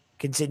arc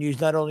continues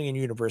not only in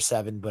Universe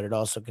 7, but it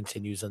also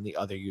continues on the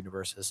other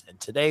universes. And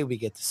today we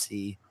get to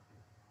see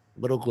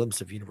little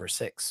glimpse of Universe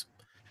 6.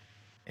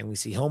 And we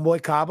see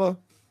Homeboy Kaba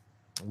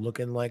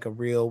looking like a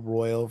real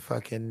royal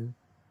fucking.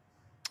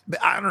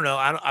 I don't know.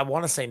 I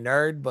want to say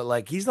nerd, but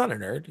like he's not a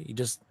nerd. He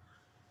just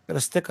got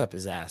a stick up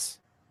his ass.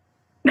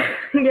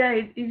 Yeah,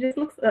 he just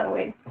looks that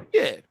way.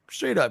 Yeah,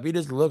 straight up. He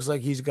just looks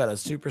like he's got a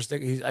super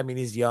stick.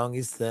 He's young,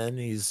 he's thin,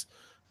 he's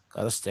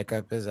got a stick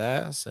up his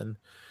ass, and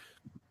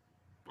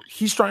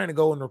he's trying to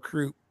go and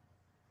recruit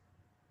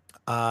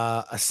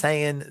a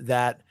Saiyan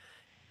that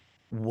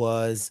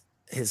was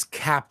his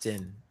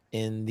captain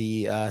in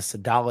the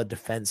Sadala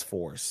Defense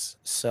Force.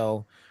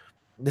 So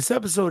this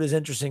episode is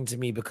interesting to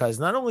me because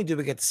not only do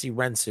we get to see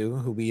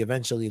Rensu, who we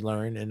eventually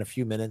learn in a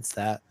few minutes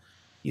that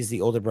he's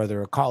the older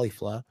brother of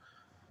Caulifla,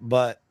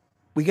 but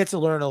we get to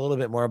learn a little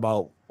bit more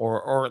about,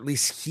 or at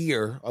least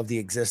hear of the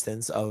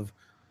existence of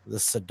the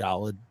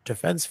Sadala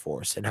Defense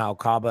Force and how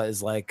Kaba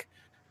is like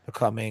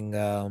becoming,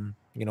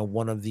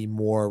 one of the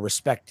more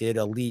respected,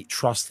 elite,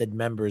 trusted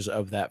members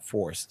of that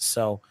force.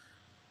 So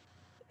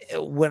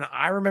when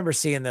I remember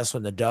seeing this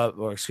when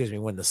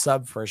when the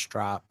sub first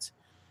dropped,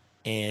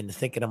 and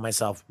thinking to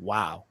myself,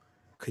 wow,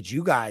 could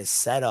you guys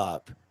set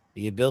up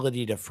the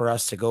ability for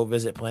us to go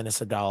visit Planet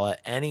Sadala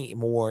any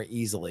more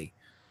easily?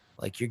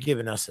 Like, you're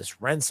giving us this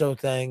Renso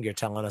thing. You're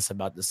telling us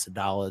about the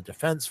Sadala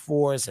Defense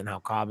Force and how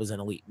Cobb is an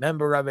elite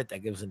member of it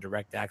that gives him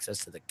direct access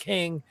to the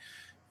king.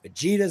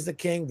 Vegeta's the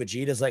king.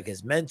 Vegeta's like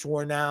his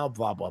mentor now,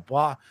 blah, blah,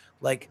 blah.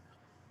 Like,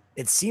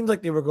 it seemed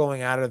like they were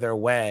going out of their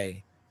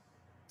way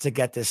to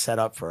get this set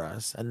up for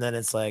us. And then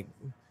it's like,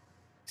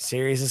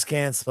 series is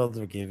canceled.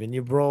 We're giving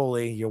you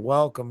Broly. You're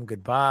welcome.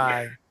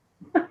 Goodbye.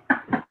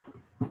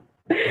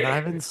 And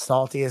I've been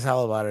salty as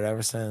hell about it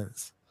ever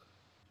since.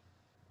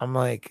 I'm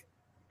like,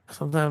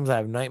 sometimes I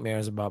have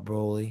nightmares about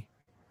Broly.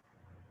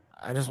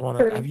 I just want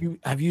to.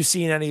 Have you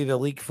seen any of the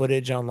leak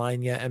footage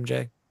online yet,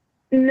 MJ?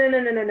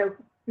 No.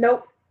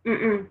 Nope.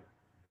 Mm-mm.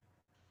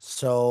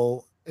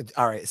 So,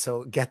 all right.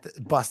 So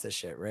bust this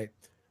shit, right?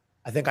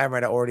 I think I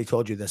might have already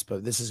told you this,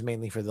 but this is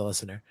mainly for the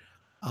listener.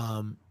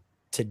 Um,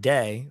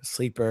 Today,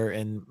 Sleeper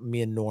and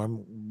me and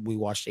Norm, we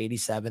watched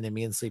 87, and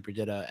me and Sleeper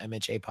did a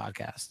MHA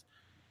podcast.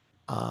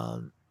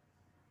 Um,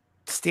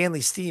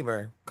 Stanley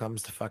Steamer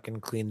comes to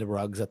fucking clean the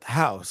rugs at the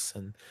house,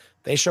 and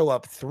they show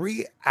up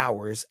 3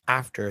 hours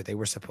after they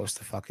were supposed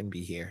to fucking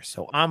be here.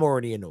 So I'm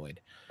already annoyed.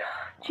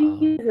 Um,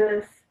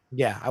 Jesus.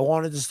 yeah, I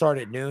wanted to start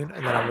at noon,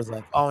 and then I was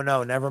like, oh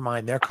no, never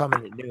mind. They're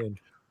coming at noon.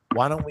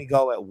 Why don't we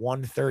go at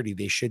 1:30?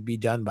 They should be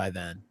done by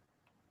then.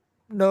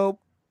 Nope.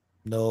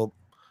 Nope.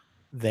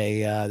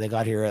 They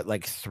got here at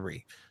like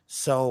 3.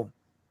 So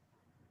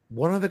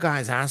one of the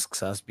guys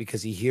asks us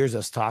because he hears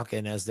us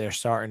talking as they're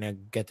starting to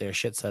get their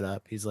shit set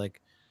up. He's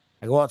like,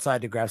 I go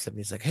outside to grab something.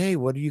 He's like, hey,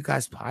 what do you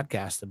guys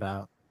podcast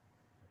about?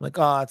 I'm like,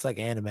 oh, it's like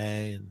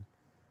anime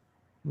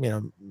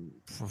and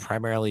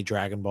primarily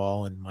Dragon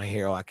Ball and My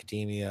Hero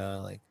Academia,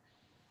 like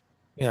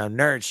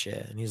nerd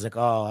shit. And he's like,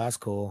 oh, that's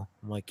cool.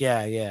 I'm like,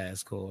 yeah,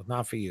 it's cool.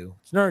 Not for you.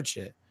 It's nerd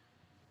shit.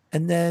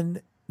 And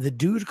then the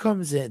dude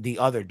comes in, the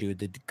other dude,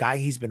 the guy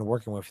he's been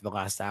working with for the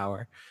last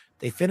hour.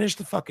 They finish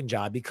the fucking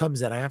job. He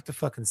comes in. I have to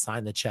fucking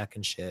sign the check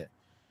and shit.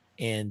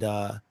 And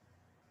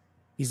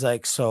he's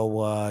like,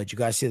 so did you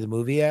guys see the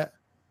movie yet?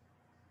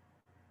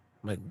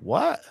 I'm like,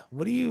 what?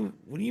 What do you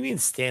mean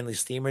Stanley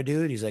Steamer,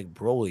 dude? He's like,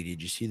 Broly,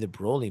 did you see the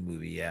Broly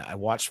movie yet? I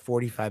watched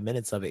 45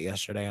 minutes of it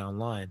yesterday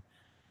online.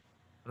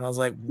 And I was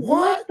like,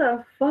 what? What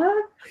the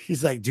fuck?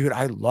 He's like, dude,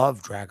 I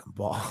love Dragon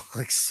Ball.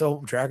 Like,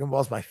 so Dragon Ball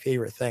is my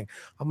favorite thing.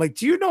 I'm like,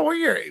 do you know where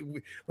you're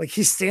like?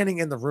 He's standing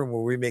in the room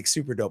where we make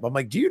Super Dope. I'm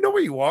like, do you know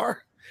where you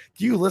are?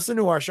 Do you listen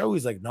to our show?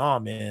 He's like, nah,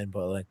 man,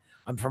 but like,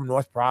 I'm from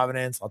North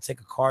Providence. I'll take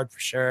a card for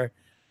sure.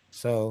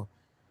 So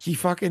he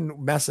fucking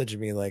messaged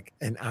me like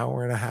an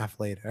hour and a half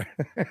later,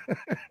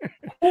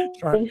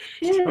 Holy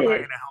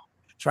shit.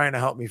 trying to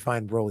help me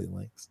find Broly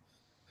links.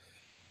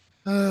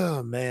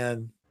 Oh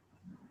man.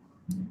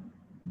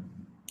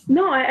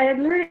 No, I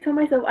literally tell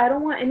myself I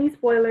don't want any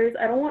spoilers.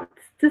 I don't want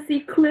to see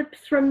clips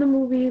from the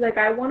movie. Like,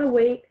 I want to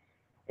wait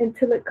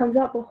until it comes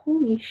out. But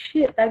holy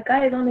shit, that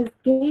guy is on his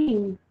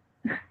game.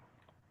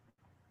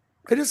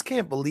 I just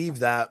can't believe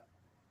that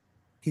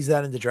he's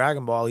that into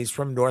Dragon Ball. He's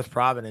from North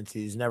Providence.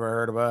 He's never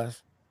heard of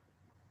us.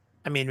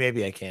 I mean,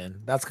 maybe I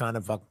can. That's kind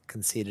of fucking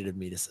conceited of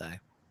me to say.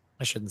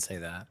 I shouldn't say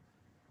that.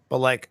 But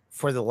like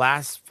for the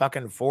last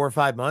fucking 4 or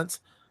 5 months,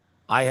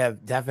 I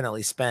have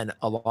definitely spent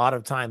a lot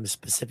of time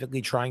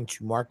specifically trying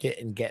to market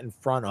and get in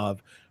front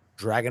of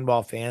Dragon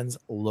Ball fans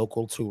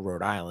local to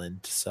Rhode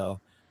Island. So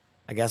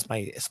I guess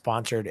my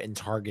sponsored and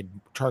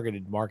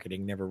targeted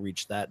marketing never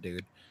reached that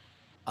dude.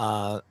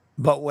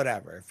 But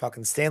whatever.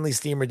 Fucking Stanley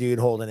Steamer dude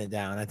holding it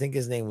down. I think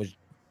his name was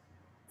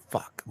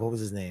what was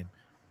his name?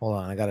 Hold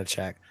on, I gotta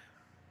check.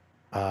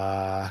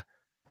 God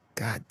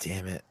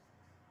damn it.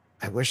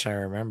 I wish I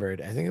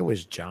remembered. I think it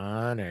was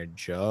John or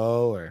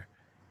Joe or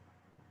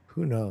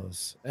who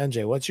knows.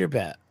 NJ, what's your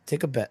bet?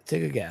 Take a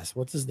guess.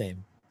 What's his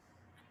name?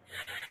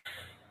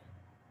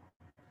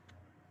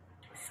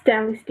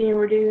 Stanley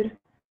Steamer, dude.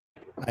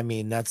 I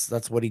mean,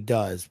 that's what he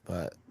does,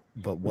 but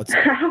what's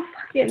I don't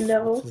fucking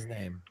know. what's his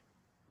name?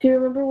 Do you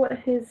remember what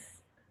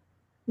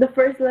the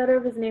first letter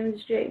of his name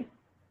is J?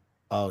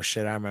 Oh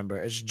shit, I remember.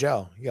 It's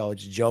Joe. Yo,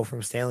 it's Joe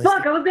from Stanley.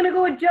 Fuck, I was gonna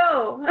go with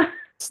Joe.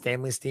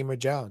 Stanley Steamer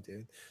Joe,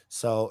 dude.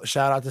 So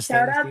shout out to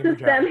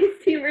Stanley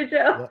Steamer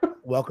Joe.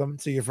 Welcome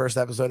to your first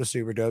episode of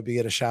Super Dope. You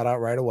get a shout out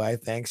right away.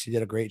 Thanks. You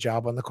did a great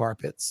job on the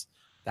carpets.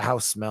 The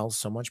house smells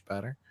so much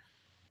better.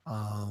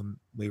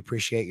 We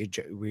appreciate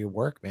your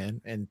work,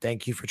 man, and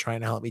thank you for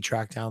trying to help me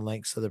track down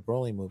links to the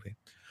Broly movie.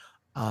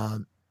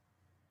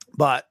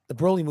 But the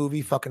Broly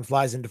movie fucking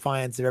flies in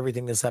defiance of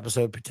everything this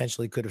episode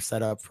potentially could have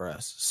set up for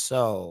us.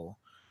 So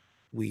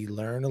we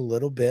learn a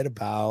little bit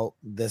about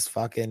this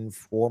fucking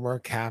former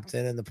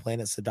captain in the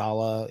planet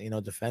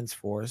Sadala, Defense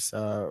Force,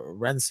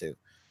 Rensu,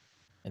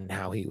 and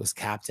how he was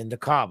captain to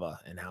Kaba,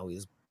 and how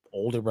he's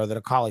older brother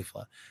to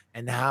Caulifla,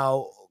 and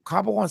how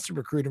Kaba wants to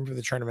recruit him for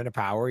the Tournament of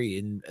Power,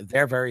 and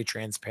they're very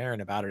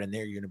transparent about it in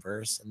their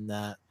universe, and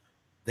that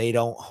they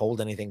don't hold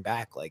anything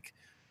back. Like,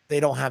 they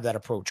don't have that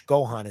approach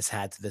Gohan has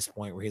had to this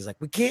point where he's like,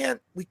 we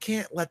can't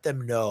let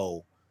them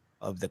know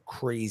of the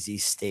crazy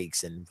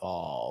stakes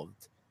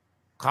involved.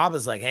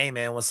 Kaba's like, hey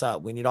man, what's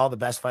up? We need all the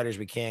best fighters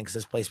we can because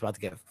this place is about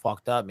to get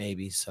fucked up,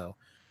 maybe. So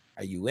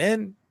are you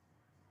in?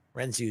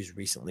 Renzu's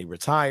recently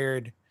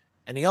retired,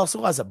 and he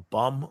also has a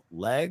bum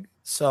leg.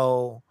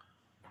 So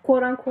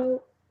quote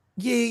unquote.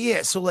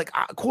 Yeah. So like,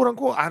 quote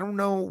unquote, I don't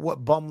know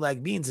what bum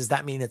leg means. Does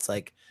that mean it's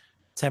like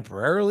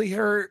temporarily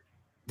hurt?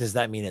 Does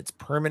that mean it's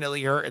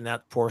permanently hurt and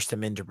that forced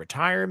him into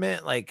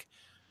retirement? Like,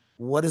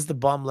 what does the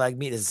bum leg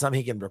mean? Is it something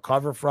he can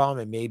recover from?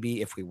 And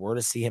maybe if we were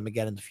to see him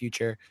again in the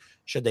future,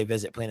 should they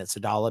visit Planet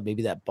Sadala,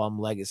 maybe that bum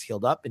leg is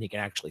healed up and he can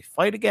actually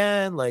fight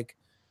again? Like,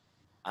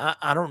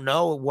 I don't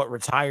know what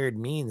retired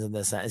means in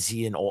this. Is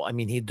he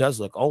he does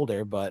look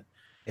older, but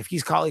if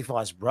he's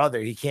Caulifla's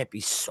brother, he can't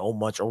be so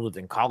much older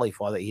than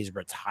Caulifla that he's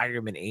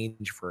retirement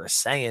age for a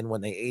Saiyan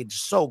when they age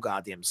so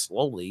goddamn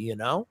slowly,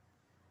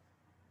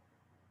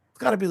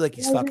 got to be like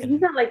he's He's fucking.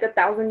 not like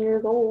 1,000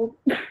 years old.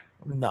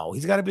 No,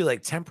 he's got to be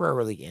like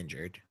temporarily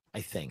injured,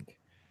 I think.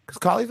 Because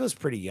Caulifla's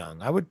pretty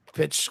young. I would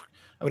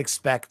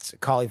expect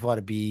Caulifla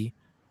to be,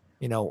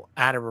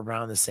 at or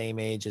around the same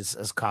age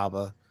as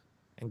Kaba.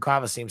 And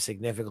Kaba seems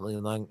significantly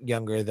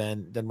younger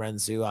than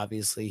Renzu.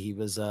 Obviously, he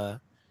was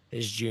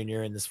his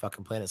junior in this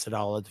fucking Planet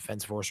Sadala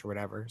Defense Force or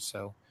whatever.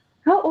 So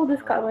How old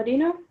is Kaba? Do you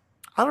know?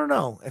 I don't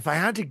know. If I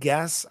had to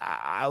guess,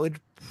 I would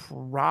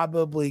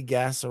probably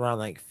guess around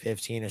like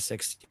 15 or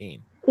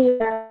 16.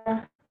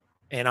 Yeah.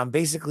 And I'm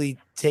basically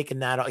taking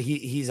that.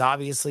 He's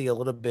obviously a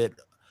little bit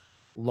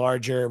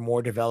larger,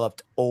 more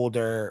developed,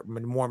 older,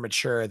 more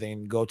mature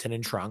than Goten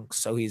and Trunks.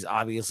 So he's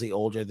obviously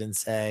older than,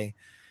 say,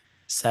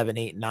 7,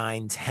 8,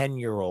 9,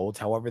 10-year old,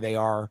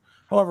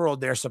 however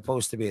old they're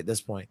supposed to be at this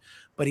point.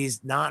 But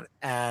he's not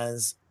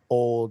as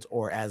old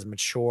or as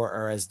mature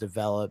or as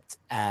developed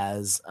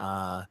as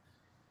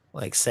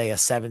like say a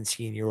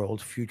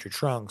 17-year-old future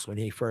Trunks when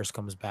he first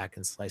comes back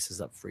and slices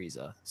up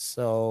Frieza.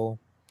 So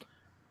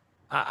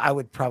I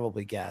would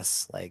probably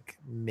guess like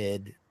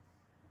mid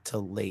to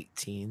late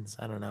teens.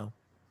 I don't know.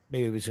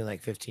 Maybe between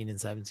like 15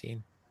 and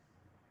 17.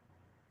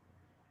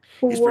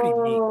 He's pretty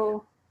unique.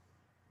 Whoa.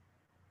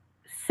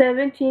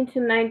 17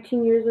 to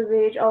 19 years of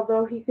age,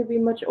 although he could be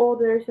much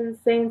older since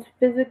Saiyans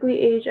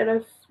physically age at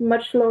a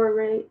much slower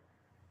rate.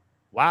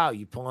 Wow,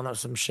 you pulling up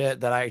some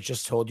shit that I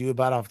just told you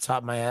about off the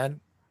top of my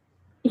head?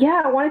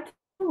 Yeah, I wanted to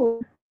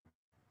know.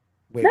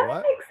 Wait, That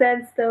what? makes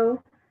sense,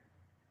 though.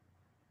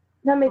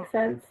 That makes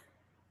sense.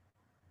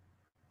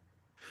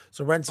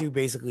 So Rensu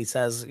basically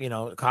says,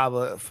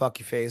 Kaba, fuck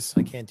your face.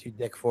 I can't do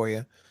dick for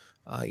you.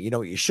 You know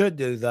what you should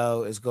do,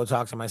 though, is go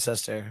talk to my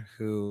sister,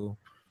 who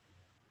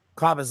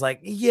Kaba's like,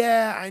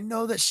 yeah, I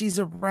know that she's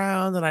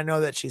around and I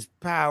know that she's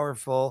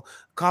powerful.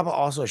 Kaba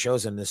also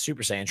shows him the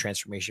Super Saiyan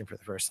transformation for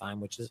the first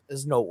time, which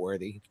is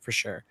noteworthy for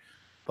sure.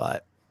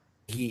 But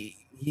he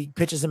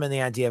pitches him in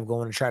the idea of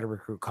going to try to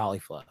recruit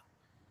Caulifla.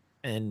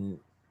 And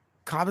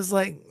Kaba's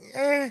like,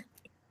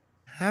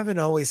 haven't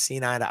always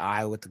seen eye to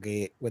eye with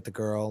the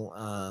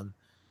girl.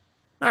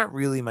 Not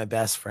really my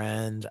best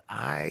friend.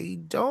 I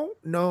don't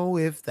know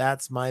if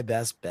that's my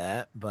best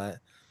bet, but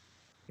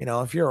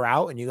if you're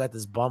out and you got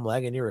this bum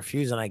leg and you're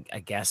refusing, I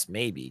guess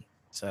maybe.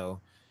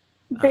 So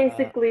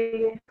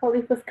Basically,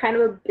 Khalifa's kind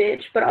of a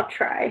bitch, but I'll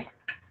try.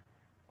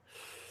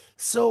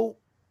 So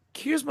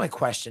here's my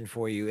question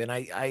for you. And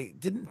I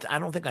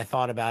don't think I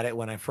thought about it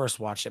when I first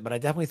watched it, but I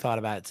definitely thought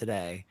about it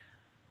today.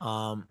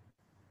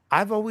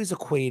 I've always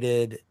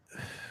equated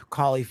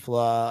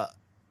Caulifla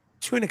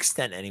to an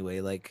extent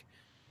anyway, like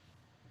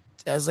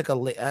as like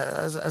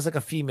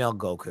a female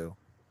Goku.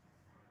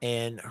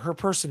 And her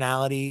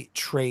personality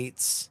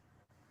traits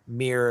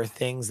mirror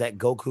things that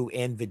Goku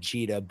and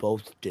Vegeta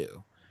both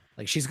do.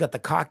 Like she's got the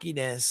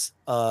cockiness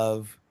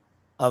of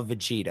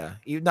Vegeta.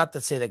 Not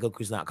to say that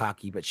Goku's not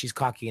cocky, but she's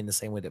cocky in the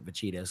same way that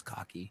Vegeta is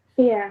cocky.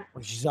 Yeah.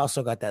 But she's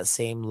also got that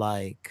same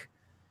like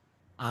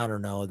I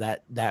don't know,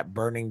 that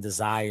burning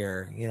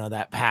desire,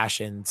 that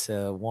passion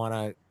to want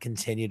to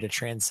continue to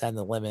transcend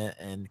the limit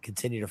and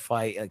continue to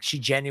fight. Like she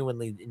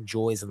genuinely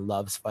enjoys and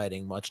loves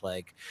fighting, much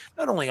like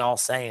not only all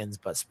Saiyans,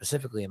 but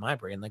specifically in my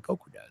brain, like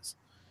Goku does.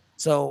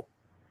 So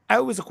I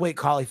always equate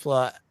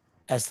Caulifla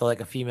as to like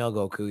a female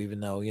Goku,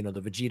 even though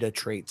the Vegeta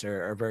traits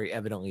are very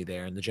evidently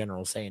there, and the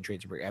General Saiyan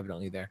traits are very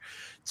evidently there.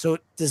 So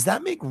does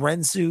that make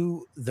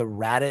Rensu the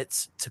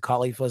Raditz to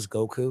Caulifla's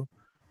Goku?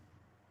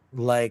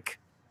 Like,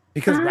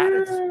 because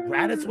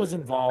Raditz was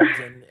involved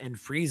in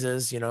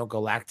Frieza's,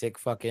 galactic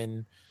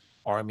fucking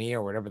army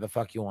or whatever the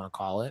fuck you want to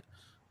call it.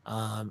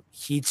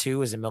 He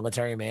too is a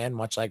military man,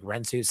 much like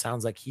Rensu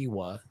sounds like he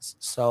was.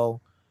 So,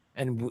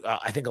 and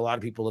I think a lot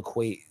of people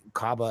equate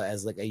Kaba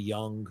as like a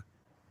young,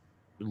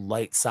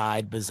 light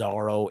side,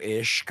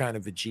 Bizarro-ish kind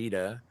of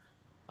Vegeta.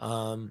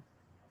 So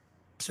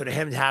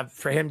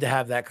for him to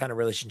have that kind of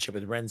relationship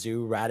with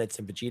Renzu, Raditz,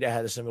 and Vegeta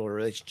had a similar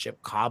relationship.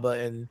 Kaba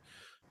and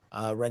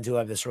Renzu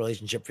have this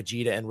relationship.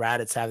 Vegeta and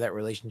Raditz have that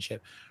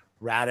relationship.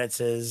 Raditz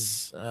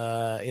is,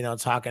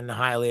 talking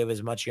highly of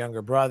his much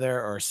younger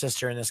brother or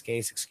sister in this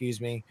case,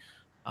 excuse me,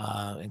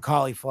 and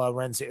Caulifla,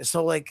 Renzu.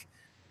 So, like,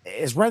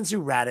 is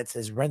Renzu Raditz?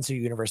 Is Renzu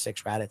Universe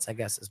 6 Raditz? I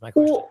guess is my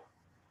question. Well,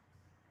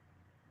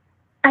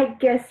 I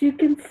guess you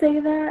can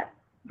say that,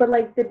 but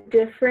like the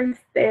difference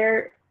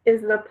there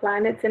is the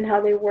planets and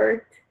how they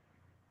worked,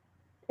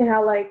 and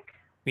how like.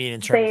 I mean,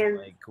 in terms of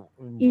like,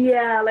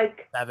 yeah,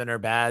 like 7 are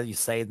bad, you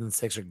say then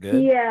 6 are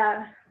good.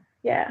 Yeah.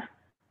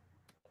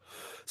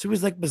 So he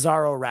was like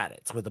Bizarro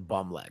Raditz with a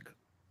bum leg.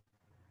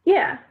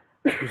 Yeah.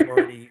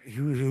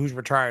 who's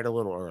retired a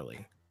little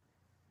early.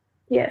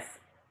 Yes.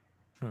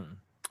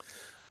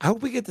 I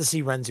hope we get to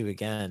see Renzu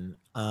again.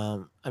 I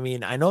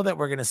mean, I know that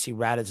we're gonna see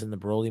Raditz in the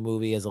Broly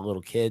movie as a little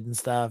kid and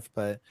stuff,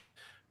 but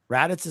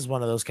Raditz is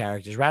one of those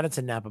characters. Raditz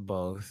and Nappa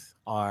both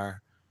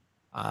are.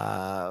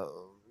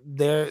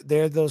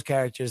 They're those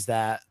characters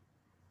that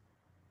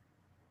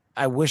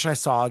I wish I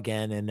saw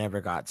again and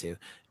never got to.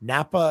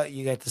 Nappa,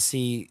 you get to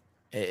see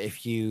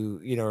If you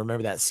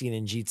remember that scene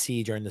in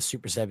GT during the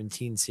Super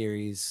 17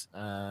 series,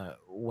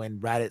 when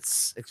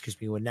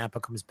when Nappa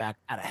comes back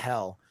out of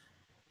hell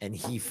and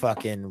he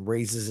fucking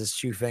raises his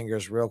two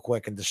fingers real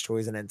quick and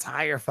destroys an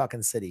entire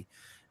fucking city,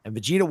 and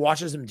Vegeta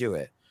watches him do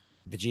it.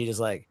 Vegeta's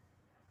like,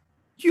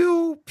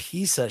 "You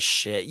piece of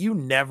shit, you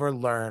never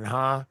learn,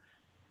 huh?"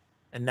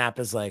 And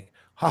Nappa's like,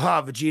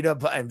 "Haha,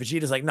 Vegeta," and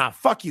Vegeta's like, "Nah,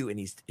 fuck you," and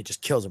it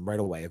just kills him right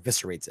away,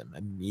 eviscerates him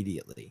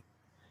immediately.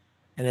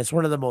 And it's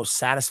one of the most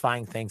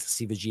satisfying things to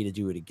see Vegeta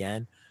do it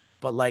again.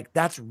 But like,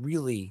 that's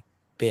really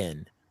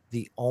been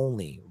the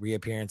only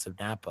reappearance of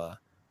Nappa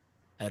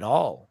at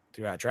all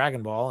throughout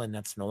Dragon Ball, and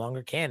that's no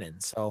longer canon.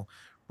 So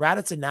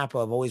Raditz and Nappa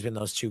have always been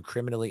those two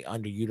criminally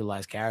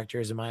underutilized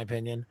characters, in my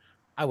opinion.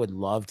 I would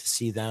love to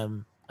see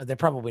them. They're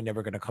probably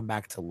never going to come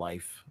back to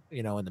life,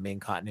 in the main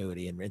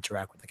continuity and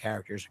interact with the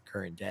characters in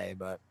current day.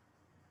 But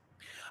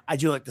I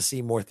do like to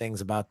see more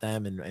things about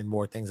them and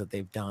more things that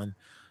they've done.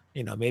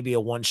 Maybe a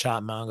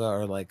one-shot manga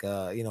or like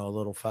a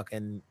little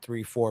fucking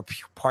 3-4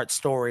 part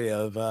story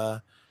of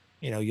young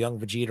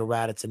Vegeta,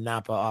 Raditz, and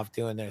Nappa off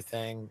doing their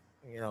thing,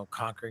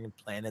 conquering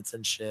planets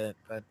and shit.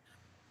 But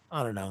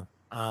I don't know.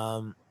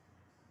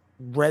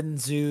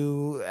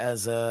 Renzu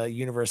as a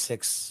Universe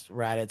 6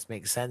 Raditz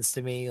makes sense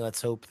to me.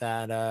 Let's hope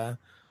that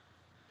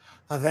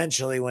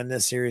eventually when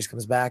this series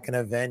comes back, and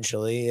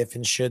eventually if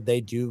and should they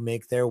do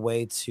make their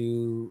way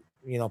to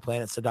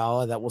planet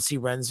Sadala, that we'll see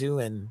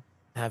Renzu and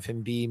have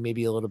him be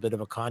maybe a little bit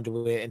of a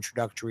conduit,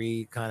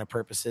 introductory kind of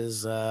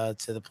purposes to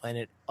the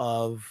planet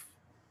of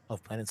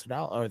planet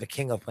Sadala, or the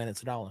king of planet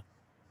Sadala.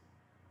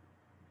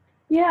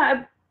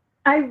 Yeah,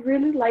 I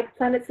really like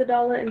Planet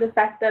Sadala and the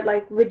fact that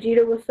like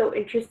Vegeta was so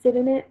interested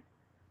in it,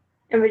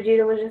 and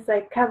Vegeta was just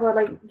like, "Kava,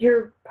 like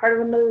you're part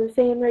of another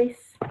Saiyan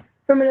race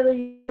from another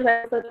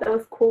universe." I thought that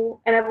was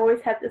cool, and I've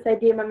always had this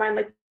idea in my mind,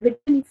 like Vegeta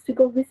needs to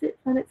go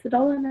visit Planet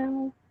Sadala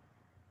now.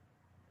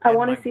 I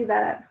want to see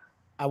that.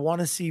 I want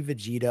to see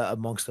Vegeta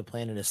amongst the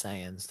planet of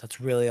Saiyans. That's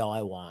really all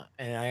I want.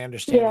 And I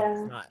understand that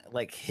it's not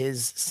like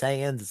his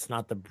Saiyans. It's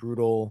not the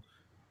brutal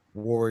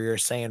warrior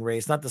Saiyan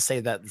race. Not to say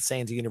that the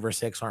Saiyans of Universe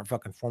 6 aren't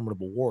fucking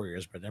formidable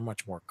warriors, but they're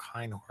much more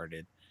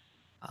kind-hearted.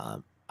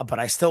 But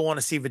I still want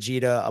to see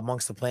Vegeta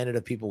amongst the planet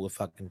of people with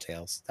fucking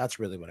tails. That's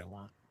really what I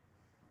want.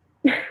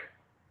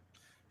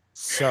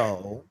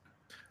 So,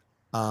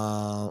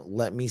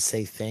 let me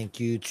say thank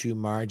you to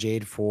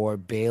Marjade for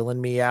bailing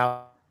me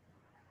out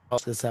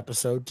this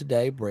episode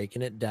today,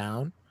 breaking it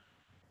down.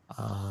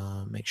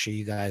 Make sure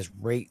you guys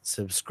rate,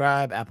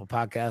 subscribe, Apple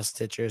Podcasts,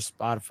 Stitcher,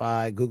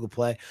 Spotify, Google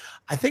Play.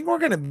 I think we're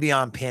gonna be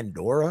on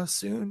Pandora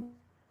soon,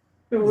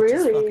 which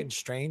is fucking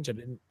strange. I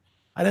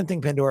didn't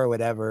think Pandora would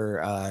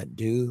ever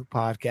do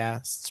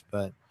podcasts,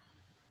 but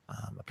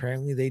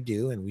apparently they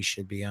do, and we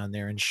should be on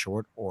there in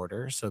short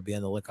order. So be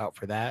on the lookout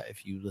for that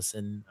if you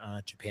listen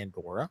to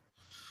Pandora.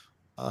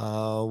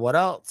 What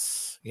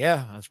else?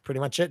 Yeah, that's pretty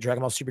much it.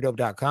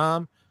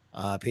 DragonBallSuperDope.com,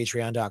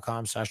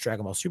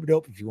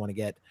 Patreon.com/DragonBallSuperDope if you want to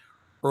get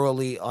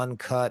early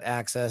uncut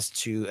access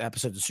to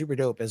episodes of Super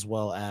Dope, as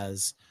well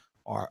as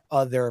our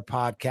other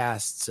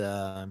podcasts,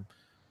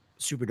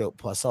 Super Dope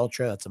Plus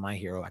Ultra. That's a My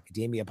Hero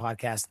Academia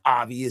podcast,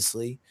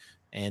 obviously,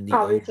 and the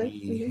OG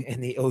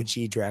and the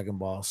OG Dragon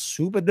Ball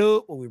Super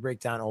Dope, where we break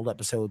down old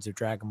episodes of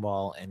Dragon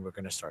Ball, and we're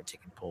gonna start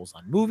taking polls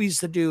on movies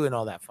to do and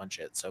all that fun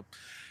shit. So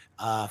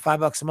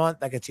 $5 a month,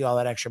 that gets you all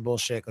that extra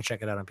bullshit. Go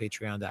check it out on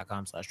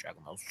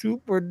patreon.com/Dragon Ball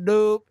Super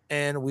Dope,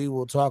 and we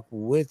will talk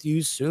with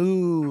you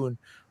soon.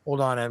 Hold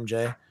on,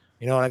 MJ.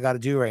 You know what I got to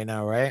do right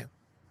now, right?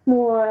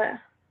 What?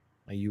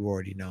 You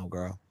already know,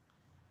 girl.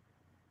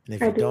 And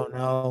if you don't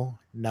know,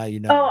 now you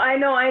know. Oh, I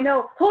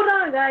know. Hold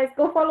on, guys.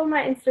 Go follow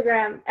my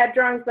Instagram at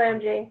Drawings by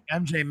MJ.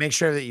 MJ, make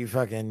sure that you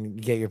fucking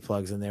get your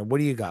plugs in there. What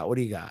do you got?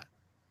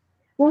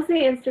 We'll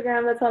see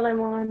Instagram. That's all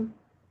I'm on.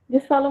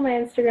 Just follow my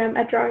Instagram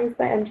at Drawings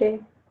by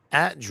MJ.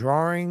 At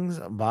Drawings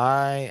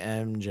by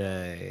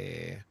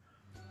MJ.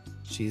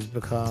 She's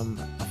become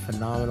a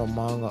phenomenal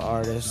manga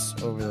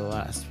artist over the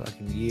last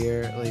fucking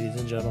year, ladies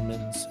and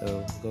gentlemen.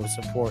 So go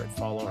support,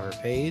 follow her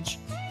page.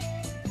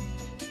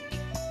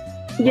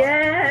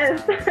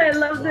 Yes, I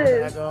love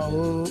this.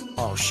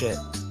 Oh shit.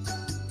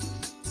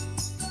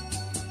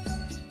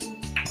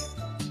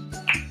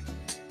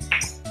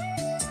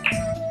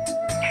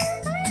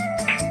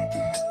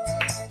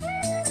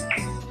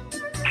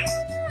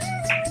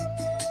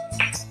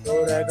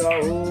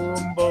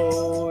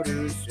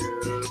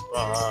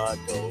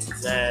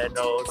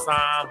 Zeno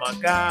Sama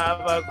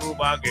Gava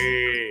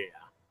Gubage.